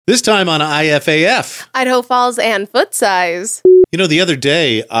This time on IFAF. Idaho Falls and foot size. You know, the other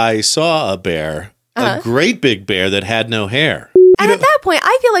day I saw a bear, a great big bear that had no hair. And at that point,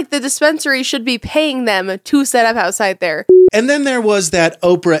 I feel like the dispensary should be paying them to set up outside there. And then there was that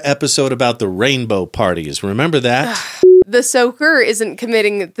Oprah episode about the rainbow parties. Remember that? The soaker isn't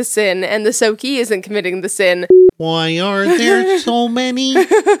committing the sin, and the soakee isn't committing the sin. Why are there so many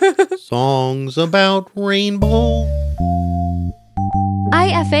songs about rainbow?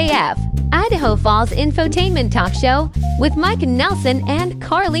 IFAF, Idaho Falls Infotainment Talk Show with Mike Nelson and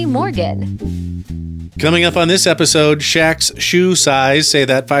Carly Morgan. Coming up on this episode, Shaq's shoe size. Say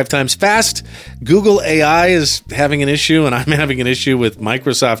that 5 times fast. Google AI is having an issue, and I'm having an issue with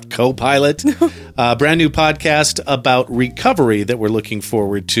Microsoft Copilot. Brand new podcast about recovery that we're looking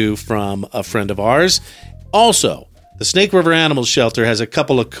forward to from a friend of ours. Also, the Snake River Animal Shelter has a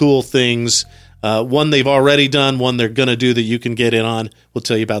couple of cool things. One they've already done, one they're going to do that you can get in on. We'll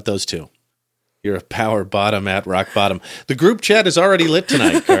tell you about those too. You're a power bottom at rock bottom. The group chat is already lit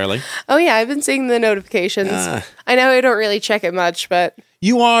tonight, Carly. Oh, yeah, I've been seeing the notifications. I know I don't really check it much, but...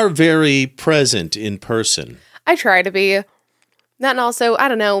 You are very present in person. I try to be. That and also, I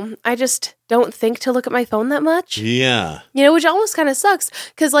don't know, I just don't think to look at my phone that much. Yeah. You know, which almost kind of sucks,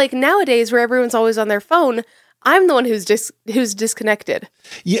 because like nowadays where everyone's always on their phone... I'm the one who's disconnected.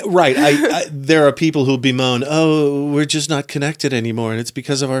 Yeah, right. There are people who bemoan, oh, we're just not connected anymore, and it's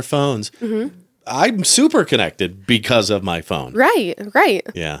because of our phones. Mm-hmm. I'm super connected because of my phone. Right.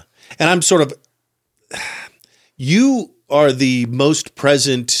 Yeah. And I'm sort of, you are the most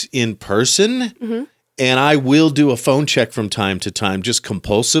present in person, mm-hmm. and I will do a phone check from time to time, just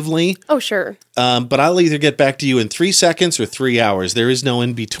compulsively. Oh, sure. But I'll either get back to you in 3 seconds or 3 hours. There is no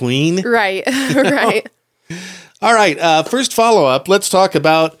in between. Right, right. All right, first follow-up, let's talk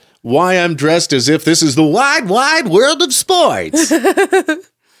about why I'm dressed as if this is the wide, wide world of sports.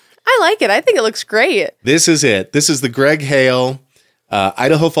 I like it. I think it looks great. This is it. This is the Greg Hale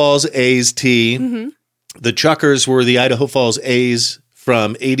Idaho Falls A's tee. Mm-hmm. The Chuckers were the Idaho Falls A's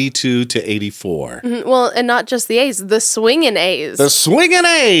from 82 to 84. Mm-hmm. Well, and not just the A's, the swingin' A's. The swingin'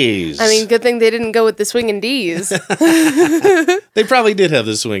 A's! I mean, good thing they didn't go with the swingin' D's. They probably did have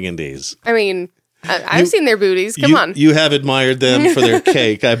the swingin' D's. I mean... I've seen their booties. Come on. You have admired them for their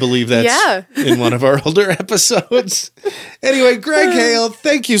cake. I believe that's in one of our older episodes. Anyway, Greg Hale,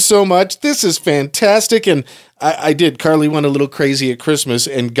 thank you so much. This is fantastic. And I did. Carly went a little crazy at Christmas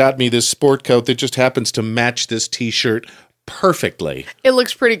and got me this sport coat that just happens to match this T-shirt perfectly. It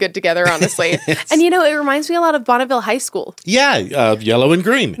looks pretty good together, honestly. And, you know, it reminds me a lot of Bonneville High School. Yeah, yellow and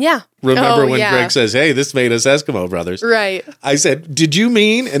green. Yeah. Remember when Greg says, hey, this made us Eskimo brothers. Right. I said, did you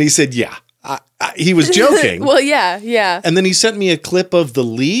mean? And he said, yeah. He was joking. Well, yeah. And then he sent me a clip of the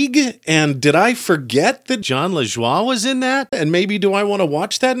league. And did I forget that John LaJoie was in that? And maybe do I want to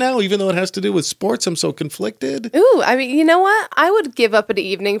watch that now, even though it has to do with sports? I'm so conflicted. Ooh, I mean, you know what? I would give up an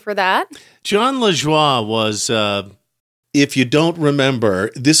evening for that. John LaJoie was, if you don't remember,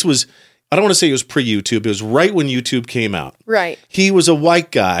 this was, I don't want to say it was pre-YouTube. It was right when YouTube came out. Right. He was a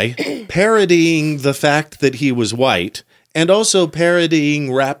white guy parodying the fact that he was white. And also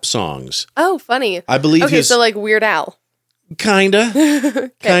parodying rap songs. Oh, funny. I believe so like Weird Al.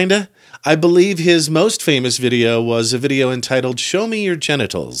 Kinda. I believe his most famous video was a video entitled Show Me Your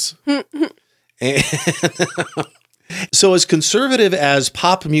Genitals. And so as conservative as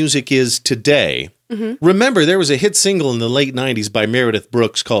pop music is today, remember there was a hit single in the late 90s by Meredith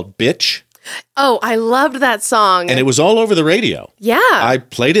Brooks called Bitch. Oh, I loved that song. And it was all over the radio. Yeah. I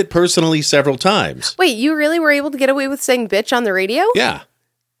played it personally several times. Wait, you really were able to get away with saying bitch on the radio? Yeah.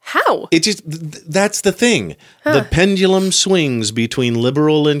 How? It just, that's the thing. Huh. The pendulum swings between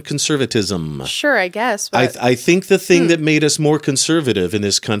liberal and conservatism. Sure, I guess. But... I think the thing that made us more conservative in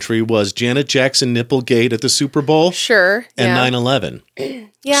this country was Janet Jackson Nipplegate at the Super Bowl. Sure. And 9/11.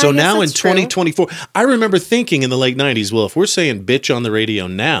 Yeah, so now in true. 2024, I remember thinking in the late 90s, well, if we're saying bitch on the radio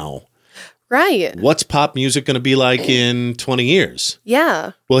now, right. what's pop music going to be like in 20 years?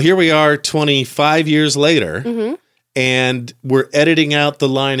 Yeah. Well, here we are 25 years later, and we're editing out the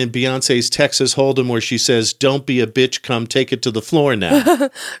line in Beyonce's Texas Hold'em where she says, don't be a bitch, come take it to the floor now.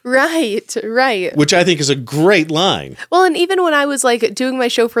 Right. Which I think is a great line. Well, and even when I was like doing my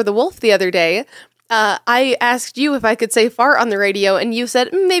show for The Wolf the other day, I asked you if I could say fart on the radio, and you said,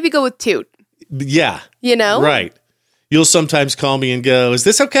 maybe go with toot. Yeah. You know? Right. You'll sometimes call me and go, is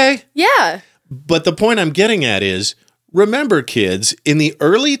this okay? Yeah. But the point I'm getting at is, remember, kids, in the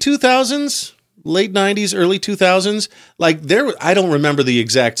early 2000s, late 90s, early 2000s, like I don't remember the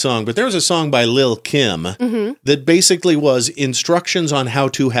exact song, but there was a song by Lil' Kim that basically was instructions on how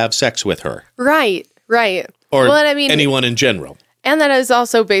to have sex with her. Right. Or well, I mean, anyone in general. And that is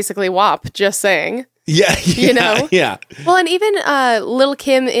also basically WAP, just saying. Yeah, You know? Yeah. Well, and even Lil'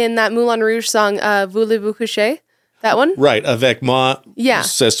 Kim in that Moulin Rouge song, Voulez-vous coucher? That one? Right. Avec moi, Yeah.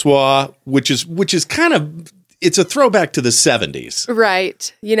 ce soir, which is kind of, it's a throwback to the 70s.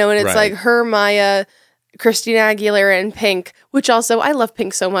 Right. You know, and it's Right. like her, Maya, Christina Aguilera, and Pink, which also, I love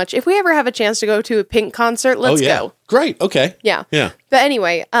Pink so much. If we ever have a chance to go to a Pink concert, let's go. Great. Okay. Yeah. Yeah. But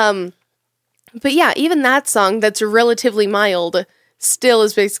anyway, but yeah, even that song that's relatively mild still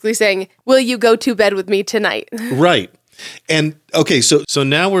is basically saying, will you go to bed with me tonight? Right. And okay, so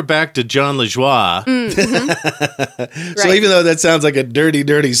now we're back to John LaJoie. So Right. even though that sounds like a dirty,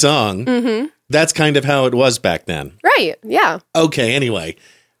 dirty song, that's kind of how it was back then. Right. Yeah. Okay, anyway,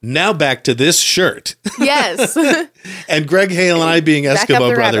 now back to this shirt. Yes. And Greg Hale and I being Back up Eskimo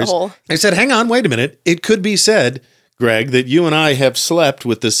the rabbit brothers, hole. I said, hang on, wait a minute. It could be said, Greg, that you and I have slept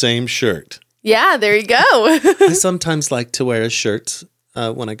with the same shirt. Yeah, there you go. I sometimes like to wear a shirt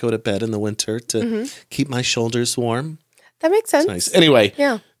when I go to bed in the winter to keep my shoulders warm. That makes sense. Nice. Anyway,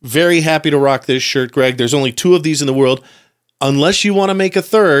 Yeah. very happy to rock this shirt, Greg. There's only 2 of these in the world. Unless you want to make a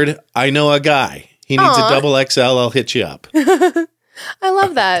third, I know a guy. He needs a double XL. I'll hit you up. I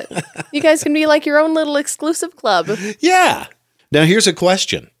love that. You guys can be like your own little exclusive club. Yeah. Now, here's a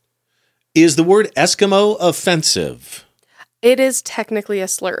question. Is the word Eskimo offensive? It is technically a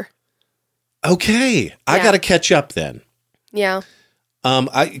slur. Okay. I Yeah. got to catch up then. Yeah.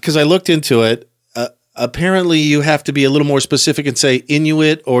 Because I looked into it. Apparently, you have to be a little more specific and say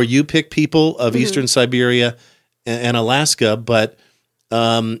Inuit or Yupik people of Eastern Siberia and Alaska. But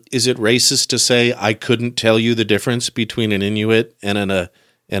is it racist to say I couldn't tell you the difference between an Inuit and a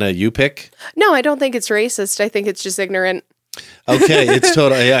Yupik? No, I don't think it's racist. I think it's just ignorant. Okay, it's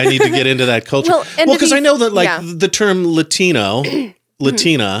totally. I need to get into that culture. Well, and to Because be- I know that, like, yeah. the term Latino,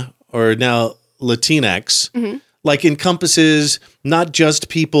 Latina, or now Latinx, like encompasses not just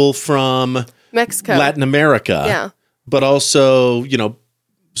people from Mexico. Latin America, Yeah. but also,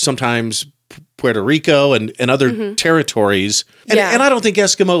 sometimes Puerto Rico and other territories. And, Yeah. and I don't think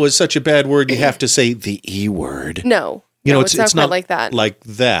Eskimo is such a bad word. You have to say the E word. No. No, it's not quite like that. Like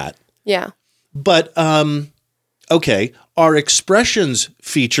that. Yeah. But, okay, are expressions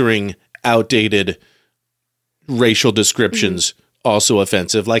featuring outdated racial descriptions also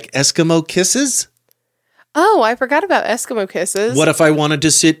offensive, like Eskimo kisses? Oh, I forgot about Eskimo kisses. What if I wanted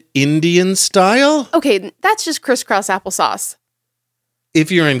to sit Indian style? Okay, that's just crisscross applesauce.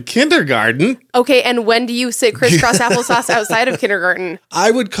 If you're in kindergarten, Okay, and when do you sit crisscross applesauce outside of kindergarten?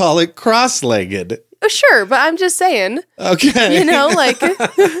 I would call it cross-legged. Oh, sure, but I'm just saying, Okay. like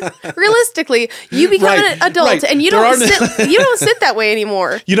realistically, you become Right, an adult right. and you There don't are you don't sit that way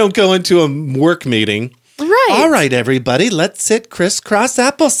anymore. You don't go into a work meeting. Right. All right, everybody, let's sit crisscross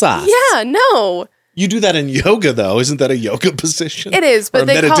applesauce. Yeah, no. You do that in yoga, though. Isn't that a yoga position? It is, Or but a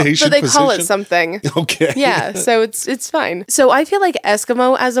they call meditation it position? something. Okay. Yeah, so it's fine. So I feel like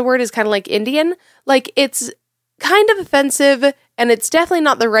Eskimo as a word is kind of like Indian. Like it's kind of offensive and it's definitely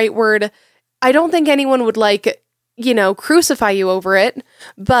not the right word. I don't think anyone would crucify you over it,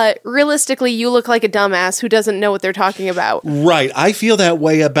 but realistically you look like a dumbass who doesn't know what they're talking about. Right. I feel that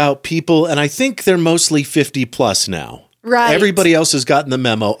way about people, and I think they're mostly 50 plus now. Right. Everybody else has gotten the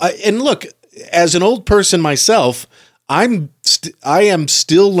memo. And look, as an old person myself, I am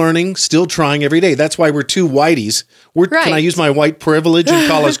still learning, still trying every day. That's why we're 2 whiteys. Can I Right. use my white privilege and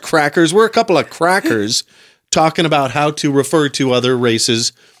call us crackers? We're a couple of crackers talking about how to refer to other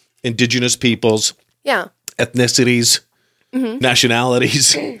races, indigenous peoples, Yeah. ethnicities,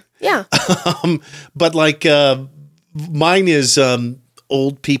 nationalities. Yeah. But like mine is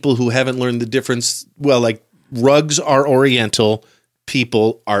old people who haven't learned the difference. Well, like rugs are Oriental,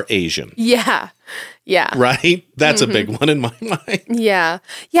 people are Asian. Yeah. Yeah. Right? That's a big one in my mind. Yeah.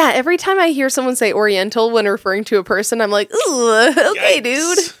 Yeah. Every time I hear someone say Oriental when referring to a person, I'm like, ooh, okay, Yikes.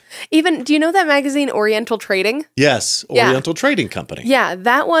 dude. Even, do you know that magazine Oriental Trading? Yes, Yeah. Oriental Trading Company. Yeah.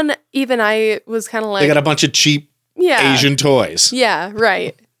 That one, even I was kind of like, They got a bunch of cheap yeah. Asian toys. Yeah.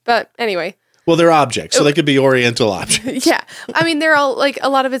 Right. But anyway. Well, they're objects, so they could be Oriental objects. Yeah. I mean, they're all like, a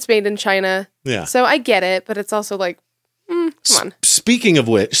lot of it's made in China. Yeah. So I get it, but it's also like, come on. Speaking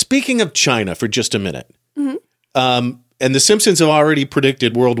of China for just a minute, and the Simpsons have already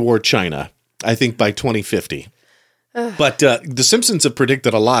predicted World War China, I think by 2050. But the Simpsons have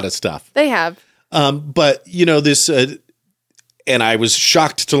predicted a lot of stuff. They have. But, this, and I was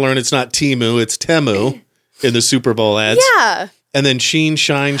shocked to learn it's not Timu, it's Temu in the Super Bowl ads. Yeah. And then Sheen,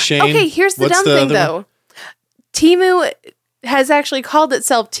 Shine, Shane. Okay, here's the What's dumb thing, other one? though. Timu has actually called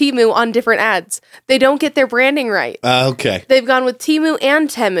itself Timu on different ads. They don't get their branding right. Okay. They've gone with Timu and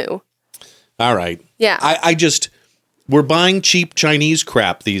Temu. All right. Yeah. I just, we're buying cheap Chinese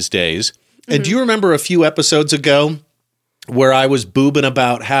crap these days. And do you remember a few episodes ago where I was boobing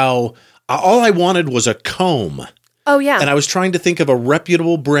about how all I wanted was a comb? Oh, yeah. And I was trying to think of a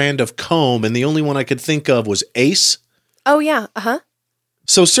reputable brand of comb, and the only one I could think of was Ace. Oh, yeah. Uh-huh.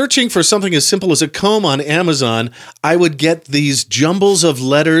 So searching for something as simple as a comb on Amazon, I would get these jumbles of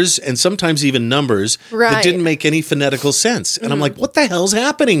letters and sometimes even numbers that didn't make any phonetical sense. And I'm like, what the hell's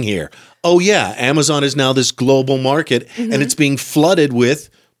happening here? Oh, yeah, Amazon is now this global market, and it's being flooded with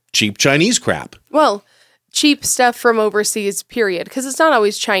cheap Chinese crap. Well, cheap stuff from overseas, period. Because it's not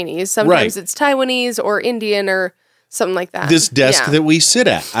always Chinese. Sometimes it's Taiwanese or Indian or something like that. This desk that we sit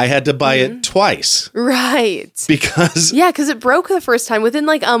at, I had to buy it twice. Right. Because... Yeah, because it broke the first time within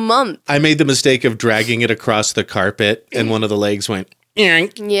like a month. I made the mistake of dragging it across the carpet, and one of the legs went...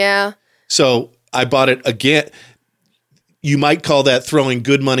 Yeah. So I bought it again. You might call that throwing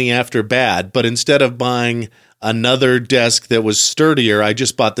good money after bad, but instead of buying another desk that was sturdier, I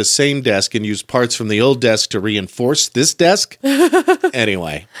just bought the same desk and used parts from the old desk to reinforce this desk.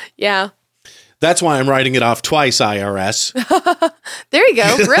 Anyway. Yeah. That's why I'm writing it off twice, IRS. There you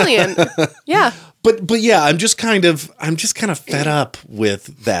go. Brilliant. Yeah. But yeah, I'm just kind of fed up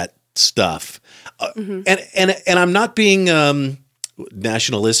with that stuff. And I'm not being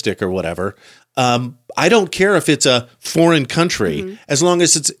nationalistic or whatever. I don't care if it's a foreign country as long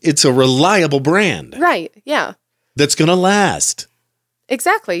as it's a reliable brand. Right. Yeah. That's going to last.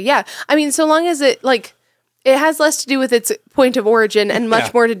 Exactly. Yeah. I mean, so long as it has less to do with its point of origin and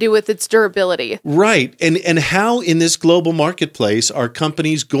much more to do with its durability. Right. And how in this global marketplace are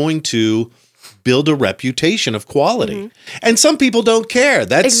companies going to build a reputation of quality? And some people don't care.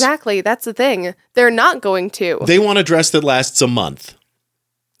 Exactly. That's the thing. They're not going to. They want a dress that lasts a month.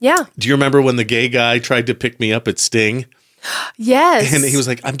 Yeah. Do you remember when the gay guy tried to pick me up at Sting? Yes. And he was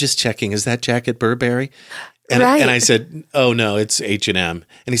like, I'm just checking. Is that jacket Burberry? And I said, oh, no, it's H&M.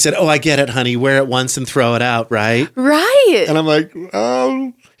 And he said, oh, I get it, honey. Wear it once and throw it out, right? Right. And I'm like,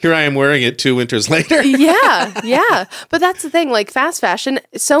 oh, here I am wearing it 2 winters later. Yeah. But that's the thing. Like fast fashion,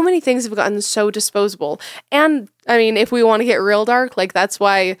 so many things have gotten so disposable. And I mean, if we want to get real dark, like that's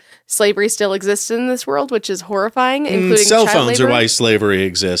why slavery still exists in this world, which is horrifying, including cell child phones labor. are why slavery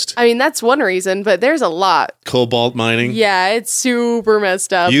exists. I mean, that's one reason, but there's a lot. Cobalt mining. Yeah, it's super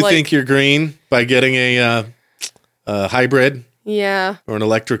messed up. You think you're green by getting a hybrid? Yeah. Or an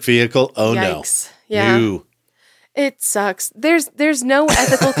electric vehicle? Oh, Yikes. no. Yeah. No. It sucks. There's no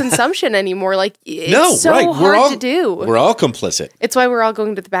ethical consumption anymore. Like it's hard to do. We're all complicit. It's why we're all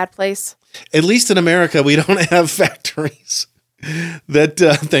going to the bad place. At least in America, we don't have factories that.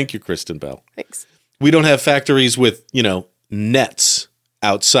 Thank you, Kristen Bell. Thanks. We don't have factories with nets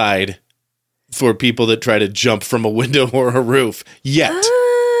outside for people that try to jump from a window or a roof yet.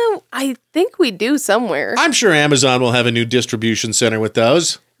 I think we do somewhere. I'm sure Amazon will have a new distribution center with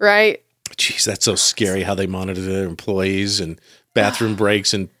those. Right. Jeez, that's so scary how they monitor their employees and bathroom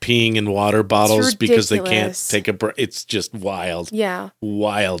breaks and peeing in water bottles because they can't take a break. It's just wild. Yeah.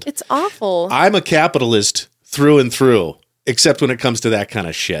 Wild. It's awful. I'm a capitalist through and through, except when it comes to that kind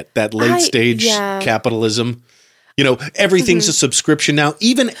of shit. That late stage capitalism. Everything's a subscription now.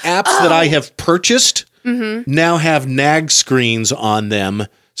 Even apps that I have purchased now have nag screens on them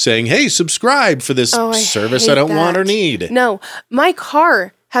saying, hey, subscribe for this service I don't want or need. No, my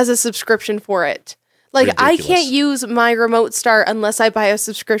car has a subscription for it. Like Ridiculous. I can't use my remote start unless I buy a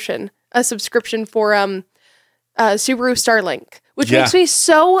subscription for Subaru Starlink, which makes me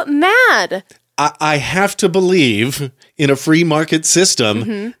so mad. I have to believe in a free market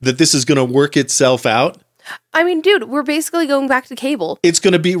system that this is going to work itself out. I mean, dude, we're basically going back to cable. It's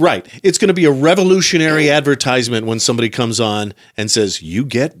going to be right. It's going to be a revolutionary advertisement when somebody comes on and says, you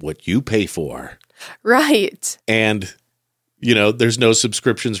get what you pay for. Right. And there's no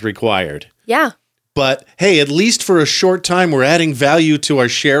subscriptions required. Yeah. But hey, at least for a short time, we're adding value to our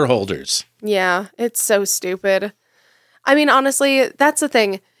shareholders. Yeah, it's so stupid. I mean, honestly, that's the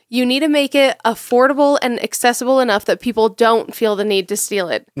thing. You need to make it affordable and accessible enough that people don't feel the need to steal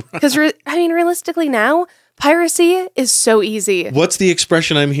it. Because, realistically now, piracy is so easy. What's the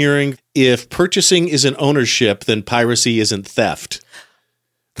expression I'm hearing? If purchasing isn't ownership, then piracy isn't theft.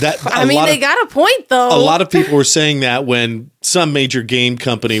 They got a point, though. A lot of people were saying that when some major game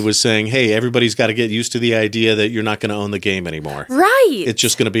company was saying, hey, everybody's got to get used to the idea that you're not going to own the game anymore. Right. It's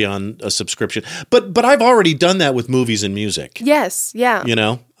just going to be on a subscription. But I've already done that with movies and music. Yes. Yeah.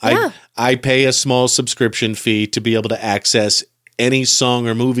 I pay a small subscription fee to be able to access any song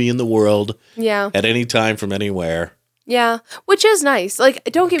or movie in the world at any time from anywhere. Yeah, which is nice. Like,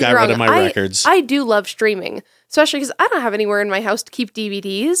 don't get me Got wrong. rid of my records. I do love streaming, especially because I don't have anywhere in my house to keep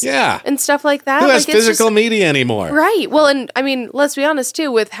DVDs. Yeah. And stuff like that. Who has like, it's physical media anymore? Right. Well, and I mean, let's be honest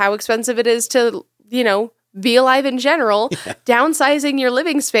too, with how expensive it is to, be alive in general, downsizing your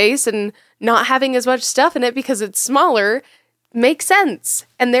living space and not having as much stuff in it because it's smaller makes sense.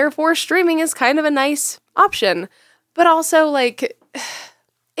 And therefore streaming is kind of a nice option. But also, like,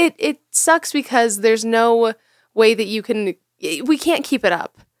 it sucks because there's no way that we can't keep it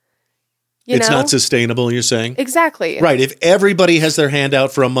up. It's not sustainable, you're saying? Exactly. Right. If everybody has their hand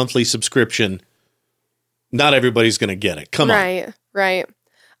out for a monthly subscription, not everybody's going to get it. Come on. Right.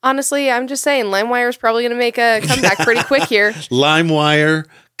 Honestly, I'm just saying, LimeWire is probably going to make a comeback pretty quick here. LimeWire,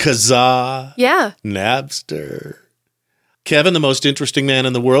 Kazaa, Yeah. Napster. Kevin, the most interesting man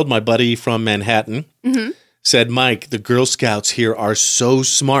in the world, my buddy from Manhattan, said, Mike, the Girl Scouts here are so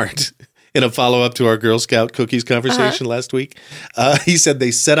smart. In a follow-up to our Girl Scout cookies conversation last week, he said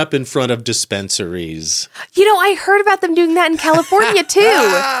they set up in front of dispensaries. I heard about them doing that in California, too.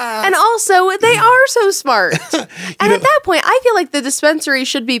 And also, they are so smart. And at that point, I feel like the dispensary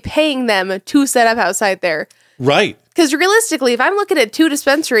should be paying them to set up outside there. Right. Because realistically, if I'm looking at 2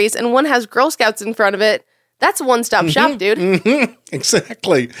 dispensaries and one has Girl Scouts in front of it, that's a one-stop shop, dude.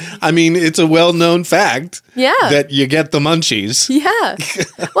 Exactly. I mean, it's a well-known fact that you get the munchies. Yeah.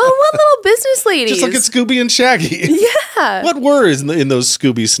 Well, what little business ladies? Just look at Scooby and Shaggy. Yeah. What were in those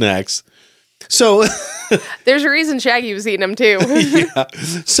Scooby snacks? So there's a reason Shaggy was eating them, too. Yeah.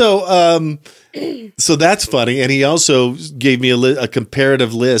 So that's funny. And he also gave me a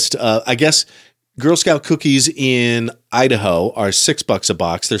comparative list. I guess Girl Scout cookies in Idaho are $6 a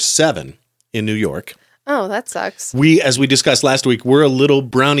box. There's 7 in New York. Oh, that sucks. As we discussed last week, we're a little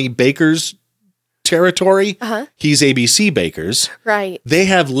Brownie Bakers territory. He's ABC Bakers. Right. They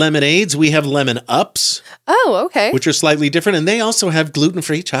have lemonades. We have lemon ups. Oh, okay. Which are slightly different. And they also have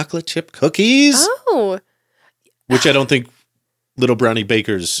gluten-free chocolate chip cookies. Oh. Which I don't think little Brownie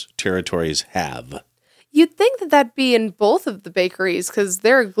Bakers territories have. You'd think that that'd be in both of the bakeries because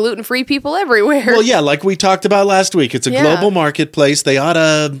there are gluten-free people everywhere. Well, yeah, like we talked about last week. It's a global marketplace. They ought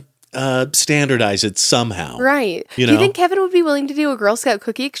to standardize it somehow. Right. Do you think Kevin would be willing to do a Girl Scout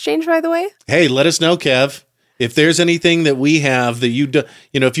cookie exchange, by the way? Hey, let us know, Kev. If there's anything that we have that you do,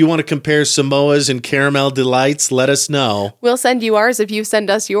 if you want to compare Samoas and Caramel Delights, let us know. We'll send you ours if you send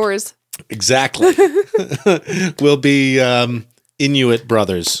us yours. Exactly. We'll be Inuit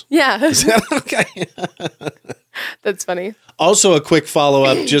brothers. Yeah. Is that okay? That's funny. Also, a quick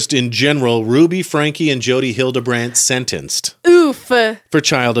follow-up, just in general, Ruby, Frankie, and Jody Hildebrandt sentenced. Oof. For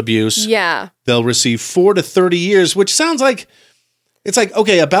child abuse. Yeah. They'll receive 4 to 30 years, which sounds like, it's like,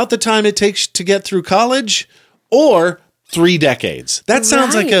 okay, about the time it takes to get through college or 3 decades. That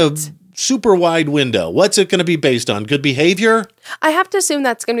sounds like a super wide window. What's it going to be based on? Good behavior? I have to assume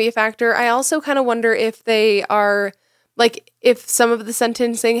that's going to be a factor. I also kind of wonder if they are, like, if some of the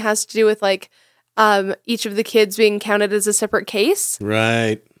sentencing has to do with, like, each of the kids being counted as a separate case.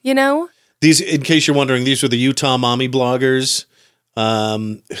 Right. These, in case you're wondering, these were the Utah mommy bloggers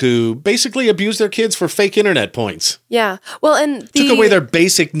who basically abused their kids for fake internet points. Yeah. Well, and took away their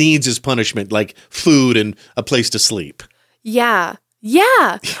basic needs as punishment, like food and a place to sleep. Yeah.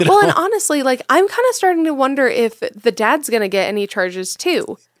 Yeah. Well, and honestly, like, I'm kind of starting to wonder if the dad's going to get any charges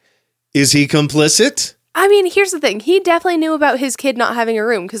too. Is he complicit? I mean, here's the thing. He definitely knew about his kid not having a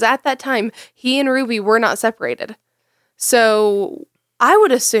room because at that time, he and Ruby were not separated. So I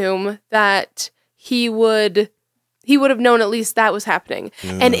would assume that he would have known at least that was happening.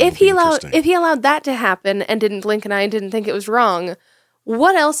 And if he allowed that to happen and didn't blink an eye and didn't think it was wrong,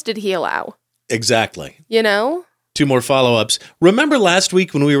 what else did he allow? Exactly. 2 more follow-ups. Remember last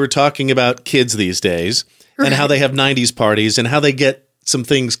week when we were talking about kids these days and how they have 90s parties and how they get some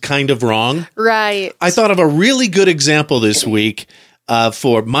things kind of wrong? Right. I thought of a really good example this week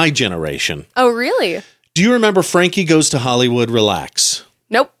for my generation. Oh, really? Do you remember Frankie Goes to Hollywood, Relax?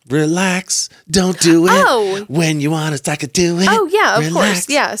 Nope. Relax, don't do it. Oh. When you want it, I could do it. Oh, yeah, of Relax. course.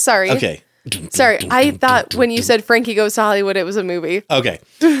 Yeah, sorry. Okay. Sorry, I thought when you said Frankie Goes to Hollywood, it was a movie. Okay.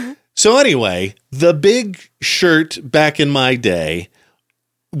 So anyway, the big shirt back in my day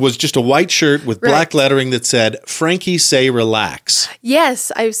was just a white shirt with black lettering that said, Frankie Say Relax.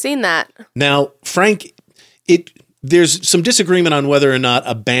 Yes, I've seen that. Now, there's some disagreement on whether or not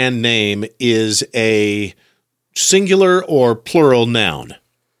a band name is a singular or plural noun.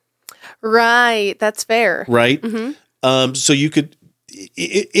 Right, that's fair. Right? Mm-hmm. So you could,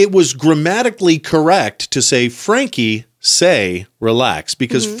 it was grammatically correct to say Frankie Say Relax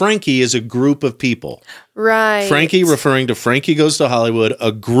because Frankie is a group of people. Right. Frankie referring to Frankie Goes to Hollywood,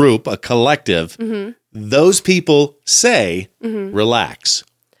 a group, a collective, those people say, relax.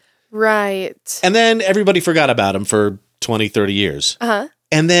 Right. And then everybody forgot about him for 20, 30 years. Uh-huh.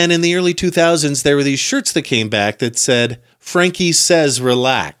 And then in the early 2000s, there were these shirts that came back that said, Frankie says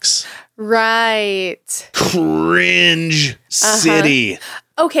relax. Right. Cringe city.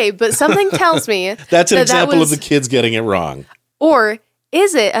 Okay, but something tells me That's an example of the kids getting it wrong. Or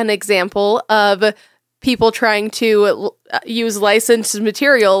is it an example of people trying to use licensed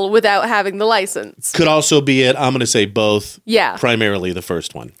material without having the license? Could also be it. I'm going to say both. Yeah. Primarily the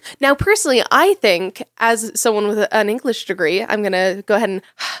first one. Now, personally, I think as someone with an English degree, I'm going to go ahead and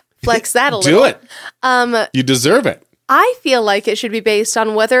flex that a little. Do it. You deserve it. I feel like it should be based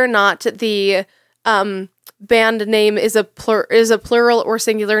on whether or not the band name is a plural or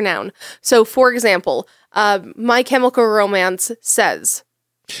singular noun. So, for example, My Chemical Romance says,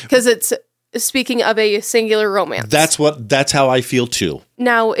 because it's speaking of a singular romance. That's how I feel too.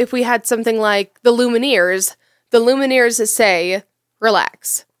 Now, if we had something like the Lumineers say,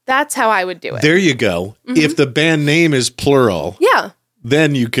 relax. That's how I would do it. There you go. If the band name is plural. Yeah.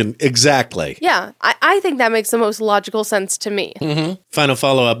 Then you can, exactly. Yeah, I think that makes the most logical sense to me. Final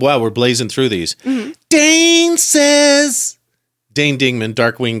follow-up. Wow, we're blazing through these. Dane says... Dane Dingman,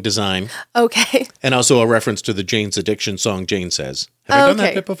 Darkwing Design. Okay. And also a reference to the Jane's Addiction song, Jane Says. Have I done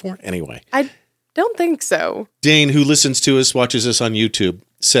that bit before? Anyway. I don't think so. Dane, who listens to us, watches us on YouTube,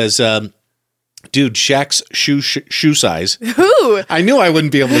 says, dude, Shaq's shoe size. Ooh. I knew I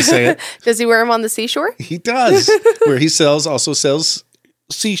wouldn't be able to say it. Does he wear them on the seashore? He does. Where he also sells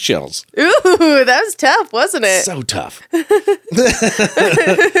seashells. Ooh, that was tough, wasn't it? So tough.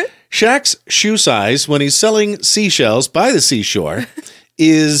 Shaq's shoe size when he's selling seashells by the seashore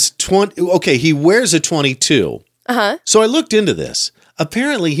is 20. Okay, he wears a 22. So I looked into this.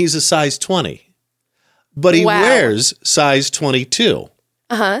 Apparently, he's a size 20, but he wears size 22.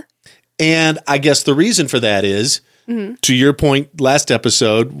 And I guess the reason for that is, to your point last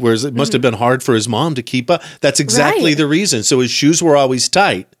episode, where it must have been hard for his mom to keep up. That's exactly the reason. So his shoes were always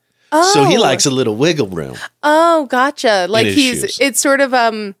tight. So he likes a little wiggle room. Oh, gotcha. Like shoes. It's sort of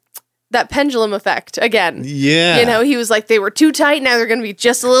that pendulum effect again. Yeah. You know, he was like, they were too tight. Now they're going to be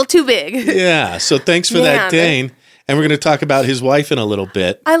just a little too big. Yeah. So thanks for that, Dane. And we're going to talk about his wife in a little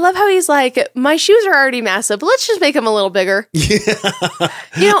bit. I love how he's like, my shoes are already massive. Let's just make them a little bigger. Yeah.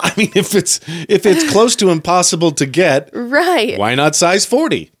 You know, I mean, if it's close to impossible to get, right? Why not size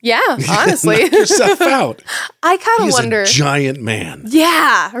 40? Yeah, honestly. Knock yourself out. I kind of wonder. He's a giant man.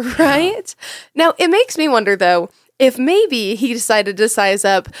 Yeah, right? Now, it makes me wonder, though, if maybe he decided to size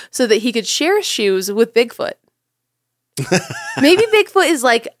up so that he could share shoes with Bigfoot. Maybe Bigfoot is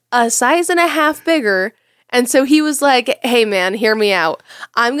like a size and a half bigger. And so he was like, hey, man, hear me out.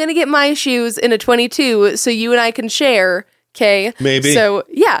 I'm going to get my shoes in a 22 so you and I can share, okay? Maybe. So,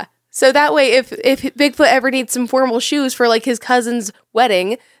 yeah. So that way, if Bigfoot ever needs some formal shoes for, like, his cousin's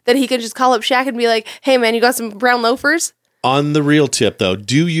wedding, then he can just call up Shaq and be like, hey, man, you got some brown loafers? On the real tip, though,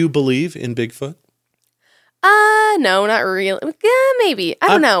 do you believe in Bigfoot? No, not really. Yeah, maybe. I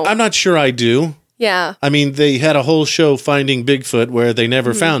don't know. I'm not sure I do. Yeah. I mean, they had a whole show, Finding Bigfoot, where they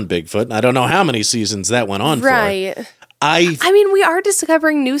never found Bigfoot. And I don't know how many seasons that went on for. I mean, we are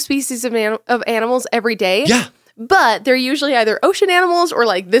discovering new species of animals every day. Yeah. But they're usually either ocean animals or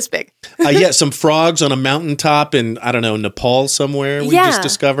like this big. Yeah, some frogs on a mountaintop in, I don't know, Nepal somewhere we just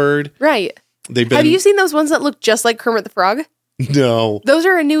discovered. Right. Have you seen those ones that look just like Kermit the Frog? No. Those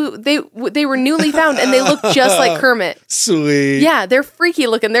are they were newly found and they look just like Kermit. Sweet. Yeah, they're freaky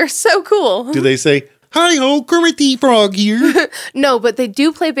looking. They're so cool. Do they say, hi-ho, Kermit the Frog here? No, but they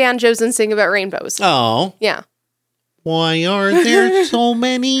do play banjos and sing about rainbows. Oh. Yeah. Why are there so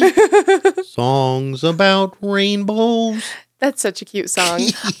many songs about rainbows? That's such a cute song.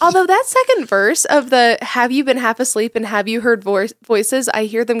 Although that second verse of the have you been half asleep and have you heard voices, I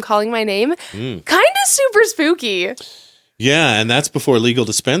hear them calling my name, kind of super spooky. Yeah, and that's before legal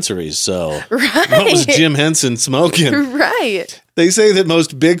dispensaries, so right. What was Jim Henson smoking? Right. They say that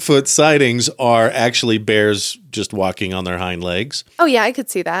most Bigfoot sightings are actually bears just walking on their hind legs. Oh, yeah, I could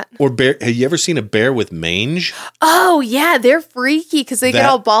see that. Or bear. Have you ever seen a bear with mange? Oh, yeah, they're freaky because they get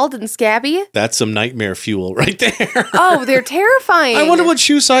all bald and scabby. That's some nightmare fuel right there. Oh, they're terrifying. I wonder what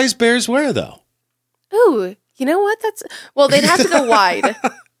shoe size bears wear, though. Ooh, you know what? Well, they'd have to go wide.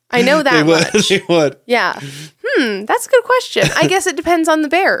 I know that much. They would. Yeah. That's a good question. I guess it depends on the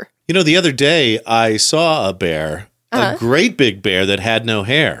bear. You know, the other day I saw a bear, a great big bear that had no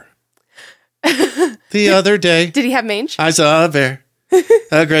hair. The other day. Did he have mange? I saw a bear,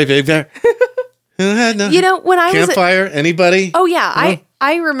 a great big bear. Who had no when I was Campfire? Anybody? Oh, yeah.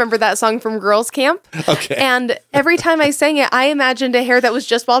 I remember that song from girls' camp. Okay. And every time I sang it, I imagined a hair that was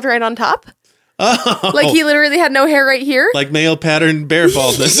just bald right on top. Like he literally had no hair right here. Like male pattern bear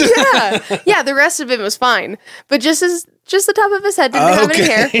baldness. Yeah. The rest of him was fine, but just the top of his head didn't have any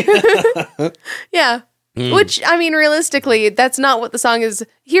hair. Yeah. Which, I mean, realistically, that's not what the song is.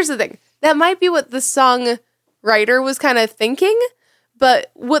 Here's the thing. That might be what the song writer was kind of thinking,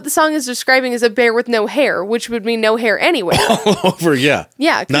 but what the song is describing is a bear with no hair, which would mean no hair anywhere. All over, yeah.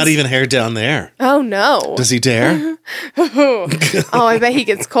 Yeah. Not even hair down there. Oh, no. Does he dare? Oh, I bet he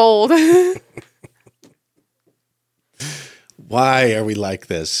gets cold. Why are we like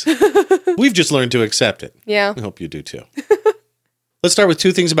this? We've just learned to accept it. Yeah. I hope you do too. Let's start with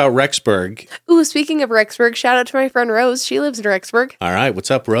two things about Rexburg. Ooh, speaking of Rexburg, shout out to my friend Rose. She lives in Rexburg. All right.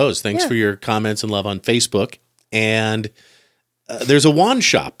 What's up, Rose? Thanks for your comments and love on Facebook. And there's a wand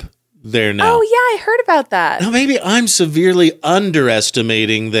shop there now. Oh, yeah. I heard about that. Now, maybe I'm severely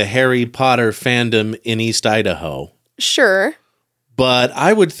underestimating the Harry Potter fandom in East Idaho. Sure. But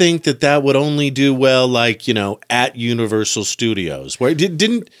I would think that would only do well, like, at Universal Studios. Where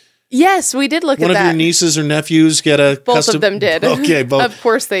didn't... Yes, we did look at that. One of your nieces or nephews get a both custom... of them did. Okay, both. Of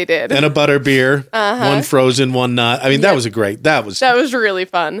course they did. And a butter beer. One frozen, one not. I mean, that was a great... That was really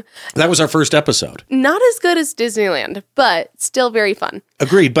fun. That was our first episode. Not as good as Disneyland, but still very fun.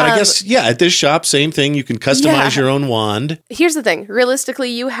 Agreed. But I guess, at this shop, same thing. You can customize your own wand. Here's the thing. Realistically,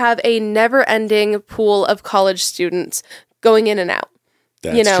 you have a never-ending pool of college students going in and out.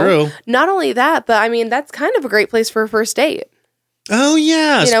 That's true. Not only that, but I mean, that's kind of a great place for a first date. Oh,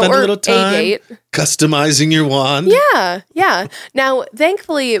 yeah. Spend a little time date. Customizing your wand. Yeah. Now,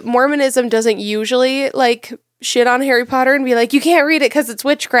 thankfully, Mormonism doesn't usually, shit on Harry Potter and be like, you can't read it because it's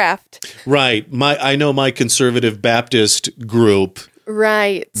witchcraft. Right. I know my conservative Baptist group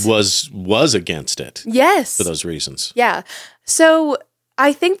was against it. Yes. For those reasons. Yeah. So,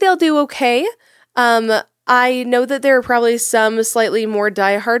 I think they'll do okay. I know that there are probably some slightly more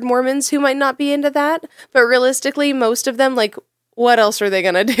diehard Mormons who might not be into that, but realistically, most of them, what else are they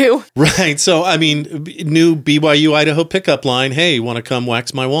going to do? Right. So, I mean, new BYU Idaho pickup line. Hey, want to come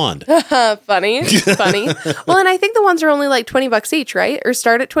wax my wand? Funny. Well, and I think the ones are only $20 each, right? Or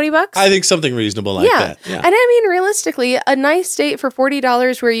start at $20? I think something reasonable like that. Yeah. And I mean, realistically, a nice date for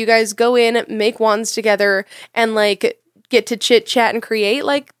 $40 where you guys go in, make wands together, and get to chit chat and create,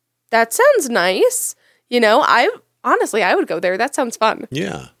 that sounds nice. I would go there. That sounds fun.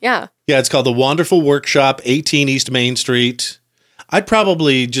 Yeah. Yeah. Yeah, it's called the Wonderful Workshop, 18 East Main Street. I'd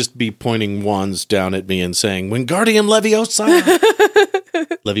probably just be pointing wands down at me and saying, Wingardium Leviosa.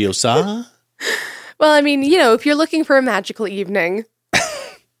 Leviosa? Well, I mean, if you're looking for a magical evening.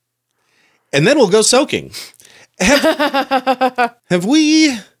 And then we'll go soaking. Have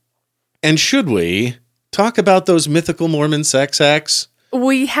we, and should we, talk about those mythical Mormon sex acts?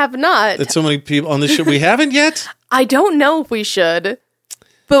 We have not. That so many people on the show. We haven't yet? I don't know if we should.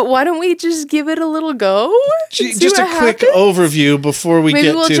 But why don't we just give it a little go? Just a quick overview before we Maybe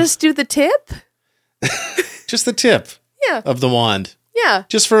get to... Maybe we'll just do the tip? Just the tip of the wand. Yeah.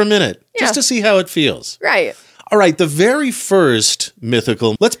 Just for a minute. Yeah. Just to see how it feels. Right. All right. The very first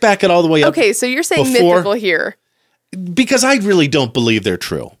mythical... Let's back it all the way up. Okay, so you're saying mythical here. Because I really don't believe they're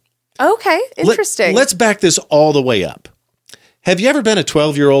true. Okay, interesting. Let's back this all the way up. Have you ever been a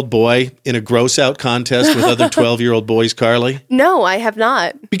 12-year-old boy in a gross out contest with other 12-year-old boys, Carly? No, I have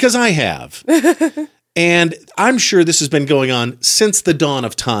not. Because I have. And I'm sure this has been going on since the dawn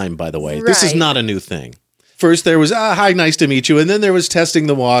of time, by the way. Right. This is not a new thing. First there was, hi, nice to meet you. And then there was testing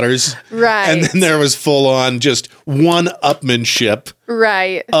the waters. Right. And then there was full on just one-upmanship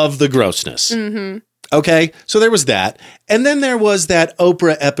of the grossness. Mm-hmm. Okay, so there was that. And then there was that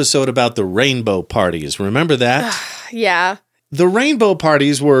Oprah episode about the rainbow parties. Remember that? Yeah. The rainbow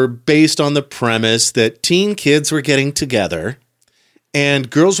parties were based on the premise that teen kids were getting together and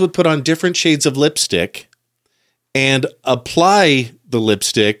girls would put on different shades of lipstick and apply the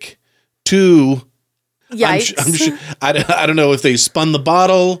lipstick to... Yikes. I don't know if they spun the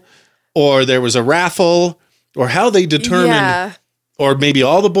bottle or there was a raffle or how they determined, or maybe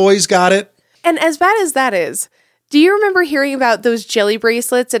all the boys got it. And as bad as that is, do you remember hearing about those jelly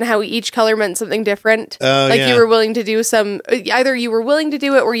bracelets and how each color meant something different? You were willing to do either you were willing to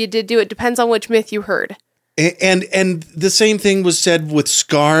do it or you did do it. Depends on which myth you heard. And the same thing was said with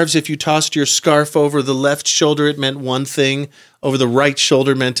scarves. If you tossed your scarf over the left shoulder, it meant one thing. Over the right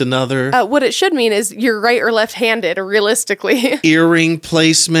shoulder meant another. What it should mean is you're right or left-handed, realistically. Earring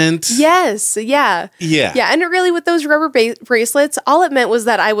placement. Yes. Yeah. Yeah. Yeah. And really, with those rubber bracelets, all it meant was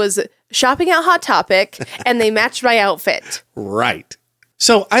that I was shopping at Hot Topic and they matched my outfit. Right.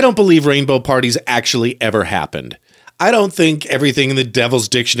 So I don't believe rainbow parties actually ever happened. I don't think everything in the Devil's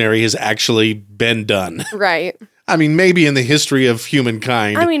Dictionary has actually been done. Right. I mean, maybe in the history of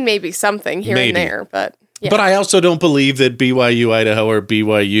humankind. I mean, maybe something here and there, but yeah. But I also don't believe that BYU Idaho or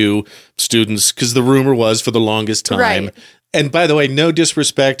BYU students, because the rumor was for the longest time. Right. And by the way, no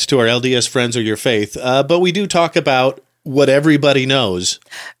disrespect to our LDS friends or your faith, but we do talk about what everybody knows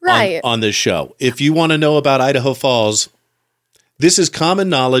on this show. If you want to know about Idaho Falls, this is common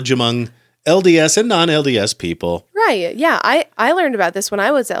knowledge among LDS and non-LDS people. Right. Yeah. I learned about this when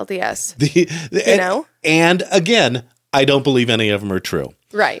I was LDS. And again, I don't believe any of them are true.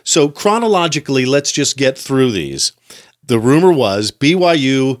 Right. So chronologically, let's just get through these. The rumor was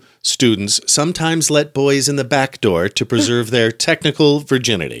BYU students sometimes let boys in the back door to preserve their technical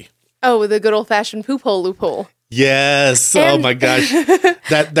virginity. Oh, the good old-fashioned poop hole loophole. Yes. Oh my gosh.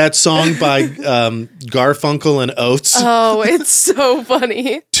 That song by Garfunkel and Oates. Oh, it's so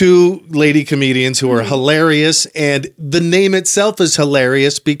funny. Two lady comedians who are hilarious, and the name itself is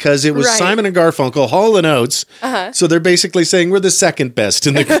hilarious because it was Simon and Garfunkel, Hall and Oates. So they're basically saying we're the second best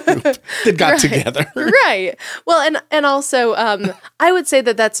in the group that got together. Right. Well, and also, I would say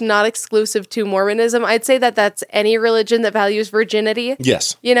that that's not exclusive to Mormonism. I'd say that that's any religion that values virginity.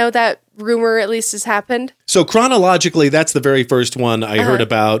 Yes. You know, that rumor at least has happened. So chronologically, that's the very first one I heard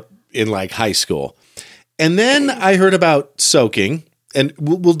about in like high school. And then I heard about soaking, and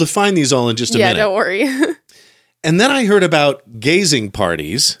we'll define these all in just a minute. Yeah, don't worry. And then I heard about gazing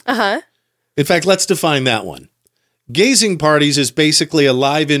parties. In fact, let's define that one. Gazing parties is basically a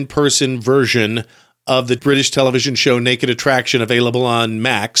live in-person version of the British television show Naked Attraction, available on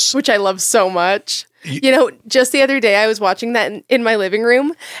Max. Which I love so much. You know, just the other day I was watching that in my living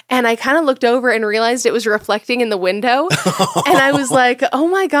room, and I kind of looked over and realized it was reflecting in the window. And I was like, oh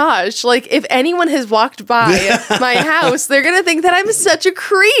my gosh, like if anyone has walked by my house, they're going to think that I'm such a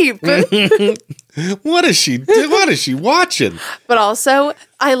creep. What is she watching? But also,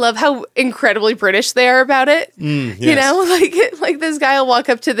 I love how incredibly British they are about it. Yes. You know, like this guy will walk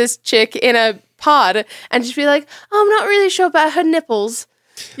up to this chick in a pod and just be like, oh, I'm not really sure about her nipples.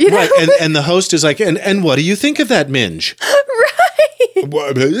 You know? Right, and the host is like, and what do you think of that minge?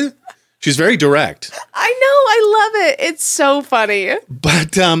 Right. She's very direct. I know, I love it. It's so funny.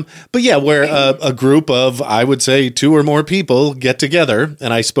 But yeah, where a group of, I would say, 2 or more people get together,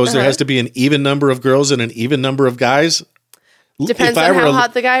 and I suppose there has to be an even number of girls and an even number of guys. Depends on how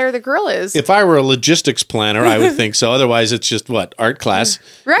hot the guy or the girl is. If I were a logistics planner, I would think so. Otherwise, it's just, art class?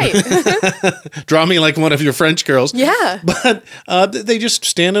 Right. Draw me like one of your French girls. Yeah. But they just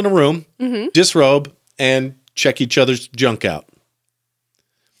stand in a room, disrobe, and check each other's junk out.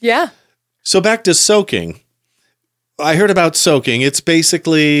 Yeah. So back to soaking. I heard about soaking. It's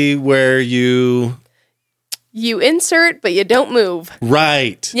basically where you insert, but you don't move.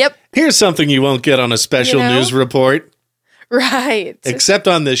 Right. Yep. Here's something you won't get on a special news report. Right. Except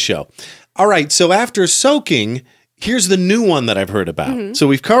on this show. All right. So after soaking, here's the new one that I've heard about. So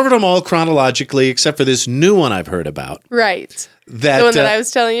we've covered them all chronologically, except for this new one I've heard about. Right. The one that I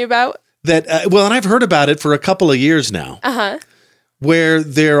was telling you about? And I've heard about it for a couple of years now. Where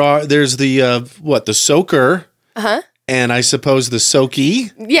there's the soaker. And I suppose the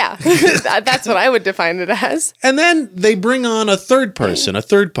soaky. Yeah. That's what I would define it as. And then they bring on a third person, a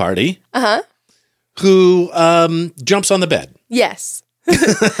third party. Who jumps on the bed. Yes.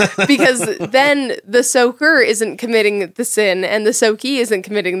 Because then the soaker isn't committing the sin and the soaky isn't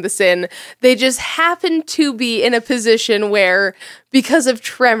committing the sin. They just happen to be in a position where, because of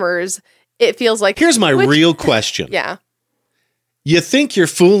tremors, it feels like... Here's my real question. Yeah. You think you're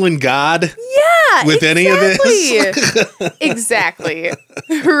fooling God? Yeah. With any of this? Exactly.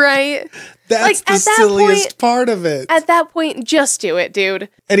 Right? That's the silliest part of it. At that point, just do it, dude.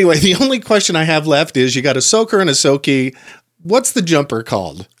 Anyway, the only question I have left is you got a soaker and a soaky. What's the jumper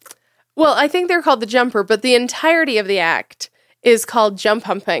called? Well, I think they're called the jumper, but the entirety of the act is called jump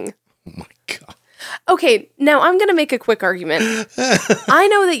humping. Oh my God. Okay, now I'm going to make a quick argument. I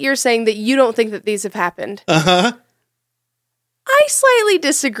know that you're saying that you don't think that these have happened. I slightly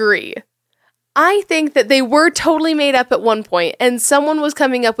disagree. I think that they were totally made up at one point, and someone was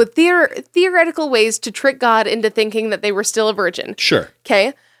coming up with theoretical ways to trick God into thinking that they were still a virgin. Sure.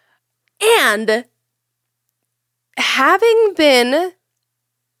 Okay? And having been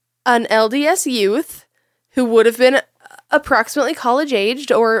an LDS youth who would have been approximately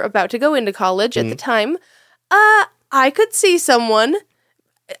college-aged or about to go into college at the time, I could see someone...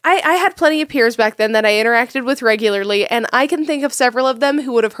 I had plenty of peers back then that I interacted with regularly, and I can think of several of them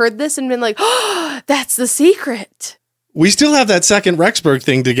who would have heard this and been like, oh, that's the secret. We still have that second Rexburg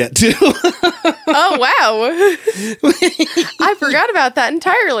thing to get to. Oh, wow. I forgot about that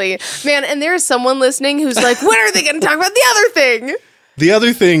entirely. Man, and there's someone listening who's like, when are they going to talk about the other thing? The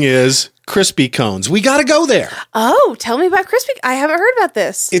other thing is crispy cones. We got to go there. Oh, tell me about crispy. I haven't heard about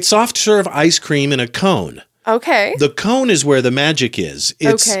this. It's soft serve ice cream in a cone. Okay. The cone is where the magic is.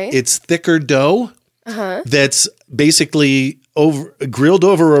 It's thicker dough that's basically grilled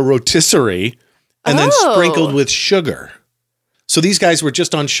over a rotisserie and then sprinkled with sugar. So these guys were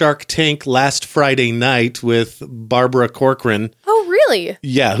just on Shark Tank last Friday night with Barbara Corcoran. Oh, really?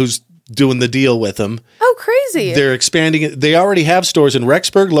 Yeah, who's doing the deal with them. Oh, crazy. They're expanding it. They already have stores in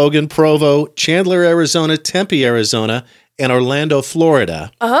Rexburg, Logan, Provo, Chandler, Arizona, Tempe, Arizona, and Orlando,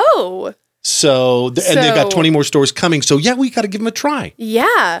 Florida. Oh. So and they've got 20 more stores coming. So yeah, we got to give them a try.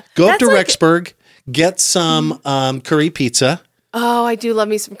 Yeah. Go up to Rexburg, get some curry pizza. Oh, I do love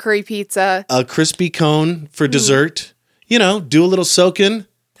me some curry pizza. A crispy cone for dessert. You know, do a little soaking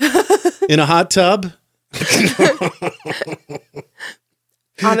in a hot tub.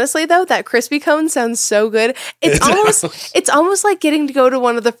 Honestly, though, that crispy cone sounds so good. It's almost like getting to go to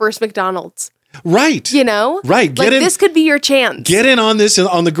one of the first McDonald's. Right. You know? Right. This could be your chance. Get in on this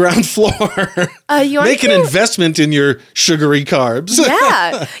on the ground floor. Make an investment in your sugary carbs.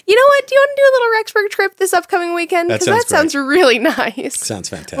 Yeah. You know what? Do you want to do a little Rexburg trip this upcoming weekend? Because that sounds really nice. Sounds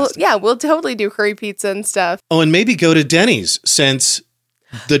fantastic. Well, yeah, we'll totally do curry pizza and stuff. Oh, and maybe go to Denny's since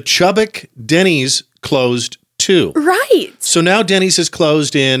the Chubbuck Denny's closed too. Right. So now Denny's is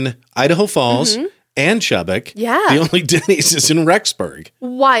closed in Idaho Falls and Chubbuck. Yeah. The only Denny's is in Rexburg.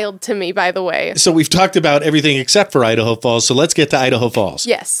 Wild to me, by the way. So we've talked about everything except for Idaho Falls. So let's get to Idaho Falls.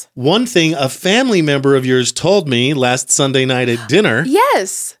 Yes. One thing a family member of yours told me last Sunday night at dinner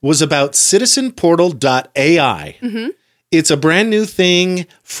was about citizenportal.ai. It's a brand new thing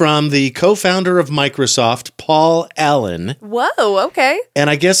from the co-founder of Microsoft, Paul Allen. Whoa, okay. And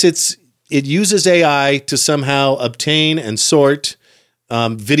I guess it uses AI to somehow obtain and sort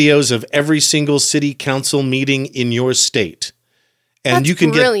videos of every single city council meeting in your state. And That's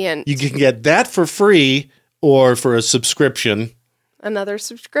brilliant. You can get that for free or for a subscription. Another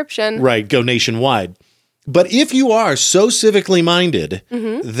subscription. Right, go nationwide. But if you are so civically minded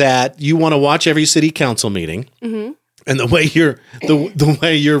that you want to watch every city council meeting, and the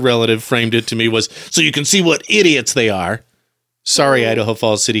way your relative framed it to me was so you can see what idiots they are. Sorry, Idaho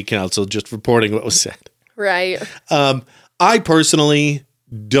Falls City Council, just reporting what was said. Right. I personally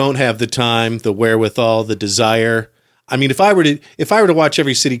don't have the time, the wherewithal, the desire. I mean, if I were to watch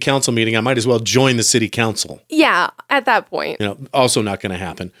every city council meeting, I might as well join the city council. Yeah, at that point. You know, also not going to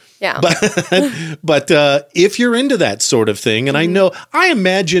happen. Yeah. But if you're into that sort of thing, and I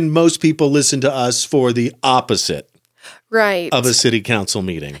imagine most people listen to us for the opposite. Right. Of a city council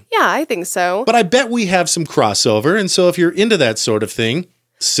meeting. Yeah, I think so. But I bet we have some crossover. And so if you're into that sort of thing,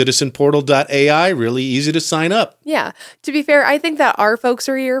 citizenportal.ai, really easy to sign up. Yeah. To be fair, I think that our folks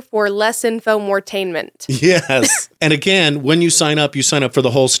are here for less info, more tainment. Yes. And again, when you sign up for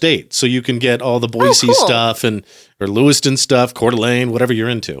the whole state. So you can get all the Boise stuff or Lewiston stuff, Coeur d'Alene, whatever you're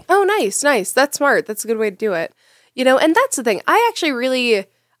into. Oh, nice. That's smart. That's a good way to do it. You know, and that's the thing. I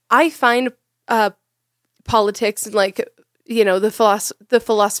find politics and the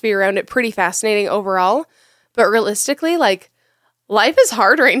philosophy around it pretty fascinating overall. But realistically, life is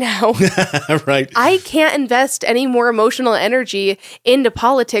hard right now. Right. I can't invest any more emotional energy into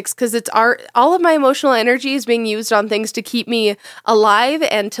politics because all of my emotional energy is being used on things to keep me alive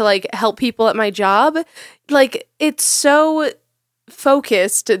and to help people at my job. It's so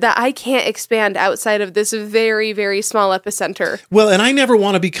focused that I can't expand outside of this very, very small epicenter. Well, and I never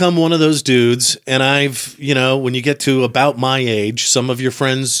want to become one of those dudes. And when you get to about my age, some of your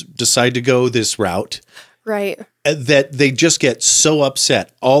friends decide to go this route. Right. That they just get so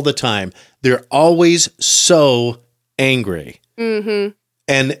upset all the time. They're always so angry. Mm-hmm.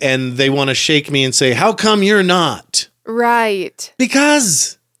 And they want to shake me and say, how come you're not? Right.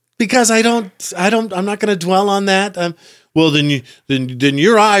 Because I'm not going to dwell on that. Well, then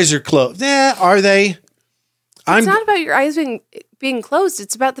your eyes are closed. Yeah, are they? It's not about your eyes being closed.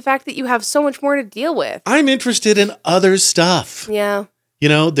 It's about the fact that you have so much more to deal with. I'm interested in other stuff. Yeah. You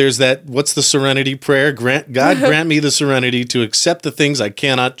know, there's that, what's the serenity prayer? God grant me the serenity to accept the things I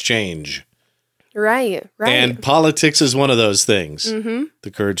cannot change. Right. And politics is one of those things. Mm-hmm.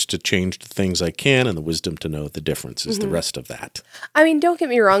 The courage to change the things I can and the wisdom to know the difference is the rest of that. I mean, don't get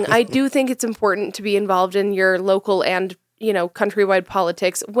me wrong. I do think it's important to be involved in your local and, countrywide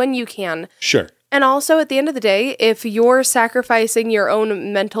politics when you can. Sure. And also, at the end of the day, if you're sacrificing your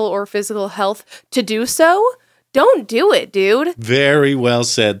own mental or physical health to do so, don't do it, dude. Very well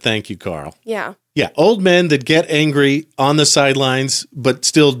said. Thank you, Carl. Yeah. Yeah. Old men that get angry on the sidelines but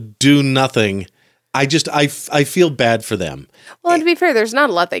still do nothing. I feel bad for them. Well, and to be fair, there's not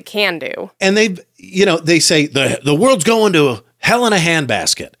a lot they can do. And they say the world's going to hell in a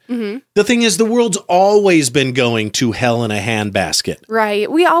handbasket. The thing is, the world's always been going to hell in a handbasket. Right.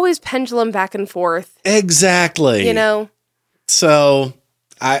 We always pendulum back and forth. Exactly. You know? So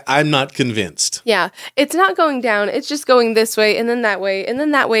I'm not convinced. Yeah. It's not going down. It's just going this way and then that way and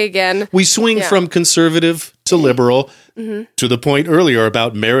then that way again. We swing from conservative to liberal to the point earlier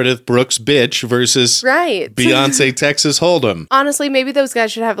about Meredith Brooks' bitch versus Beyonce Texas Hold'em. Honestly, maybe those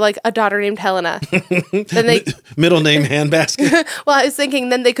guys should have like a daughter named Helena. Then they middle name handbasket. Well, I was thinking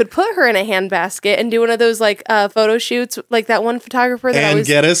then they could put her in a handbasket and do one of those like photo shoots, like that one photographer that always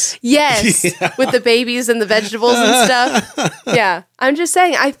Geddes? Yes, with the babies and the vegetables and stuff. Yeah, I'm just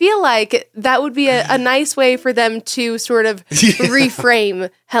saying. I feel like that would be a nice way for them to sort of reframe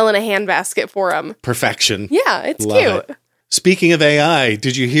hell in a handbasket for them. Perfection. Yeah, it's Love cute. It. Speaking of AI,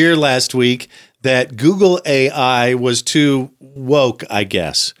 did you hear last week that Google AI was too woke, I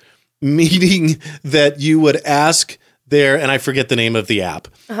guess? Meaning that you would ask and I forget the name of the app,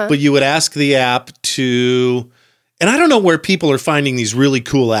 but you would ask the app to, and I don't know where people are finding these really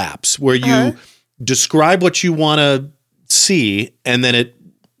cool apps where you describe what you want to see and then it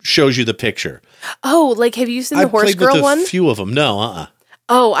shows you the picture. Oh, like have you seen the horse girl one? A few of them. No,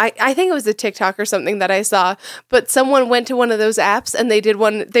 Oh, I think it was a TikTok or something that I saw, but someone went to one of those apps and they did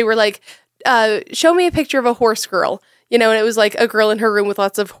one. They were like, show me a picture of a horse girl, and it was like a girl in her room with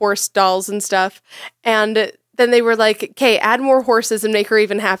lots of horse dolls and stuff. And then they were like, okay, add more horses and make her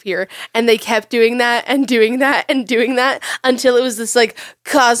even happier. And they kept doing that and doing that and doing that until it was this like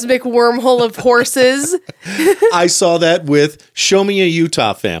cosmic wormhole of horses. I saw that with Show Me a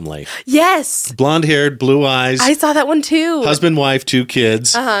Utah Family. Yes. Blonde haired, blue eyes. I saw that one too. Husband, wife, 2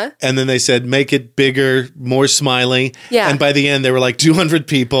 kids. And then they said, make it bigger, more smiley. Yeah. And by the end, they were like 200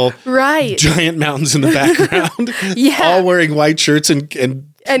 people. Right. Giant mountains in the background. Yeah. All wearing white shirts and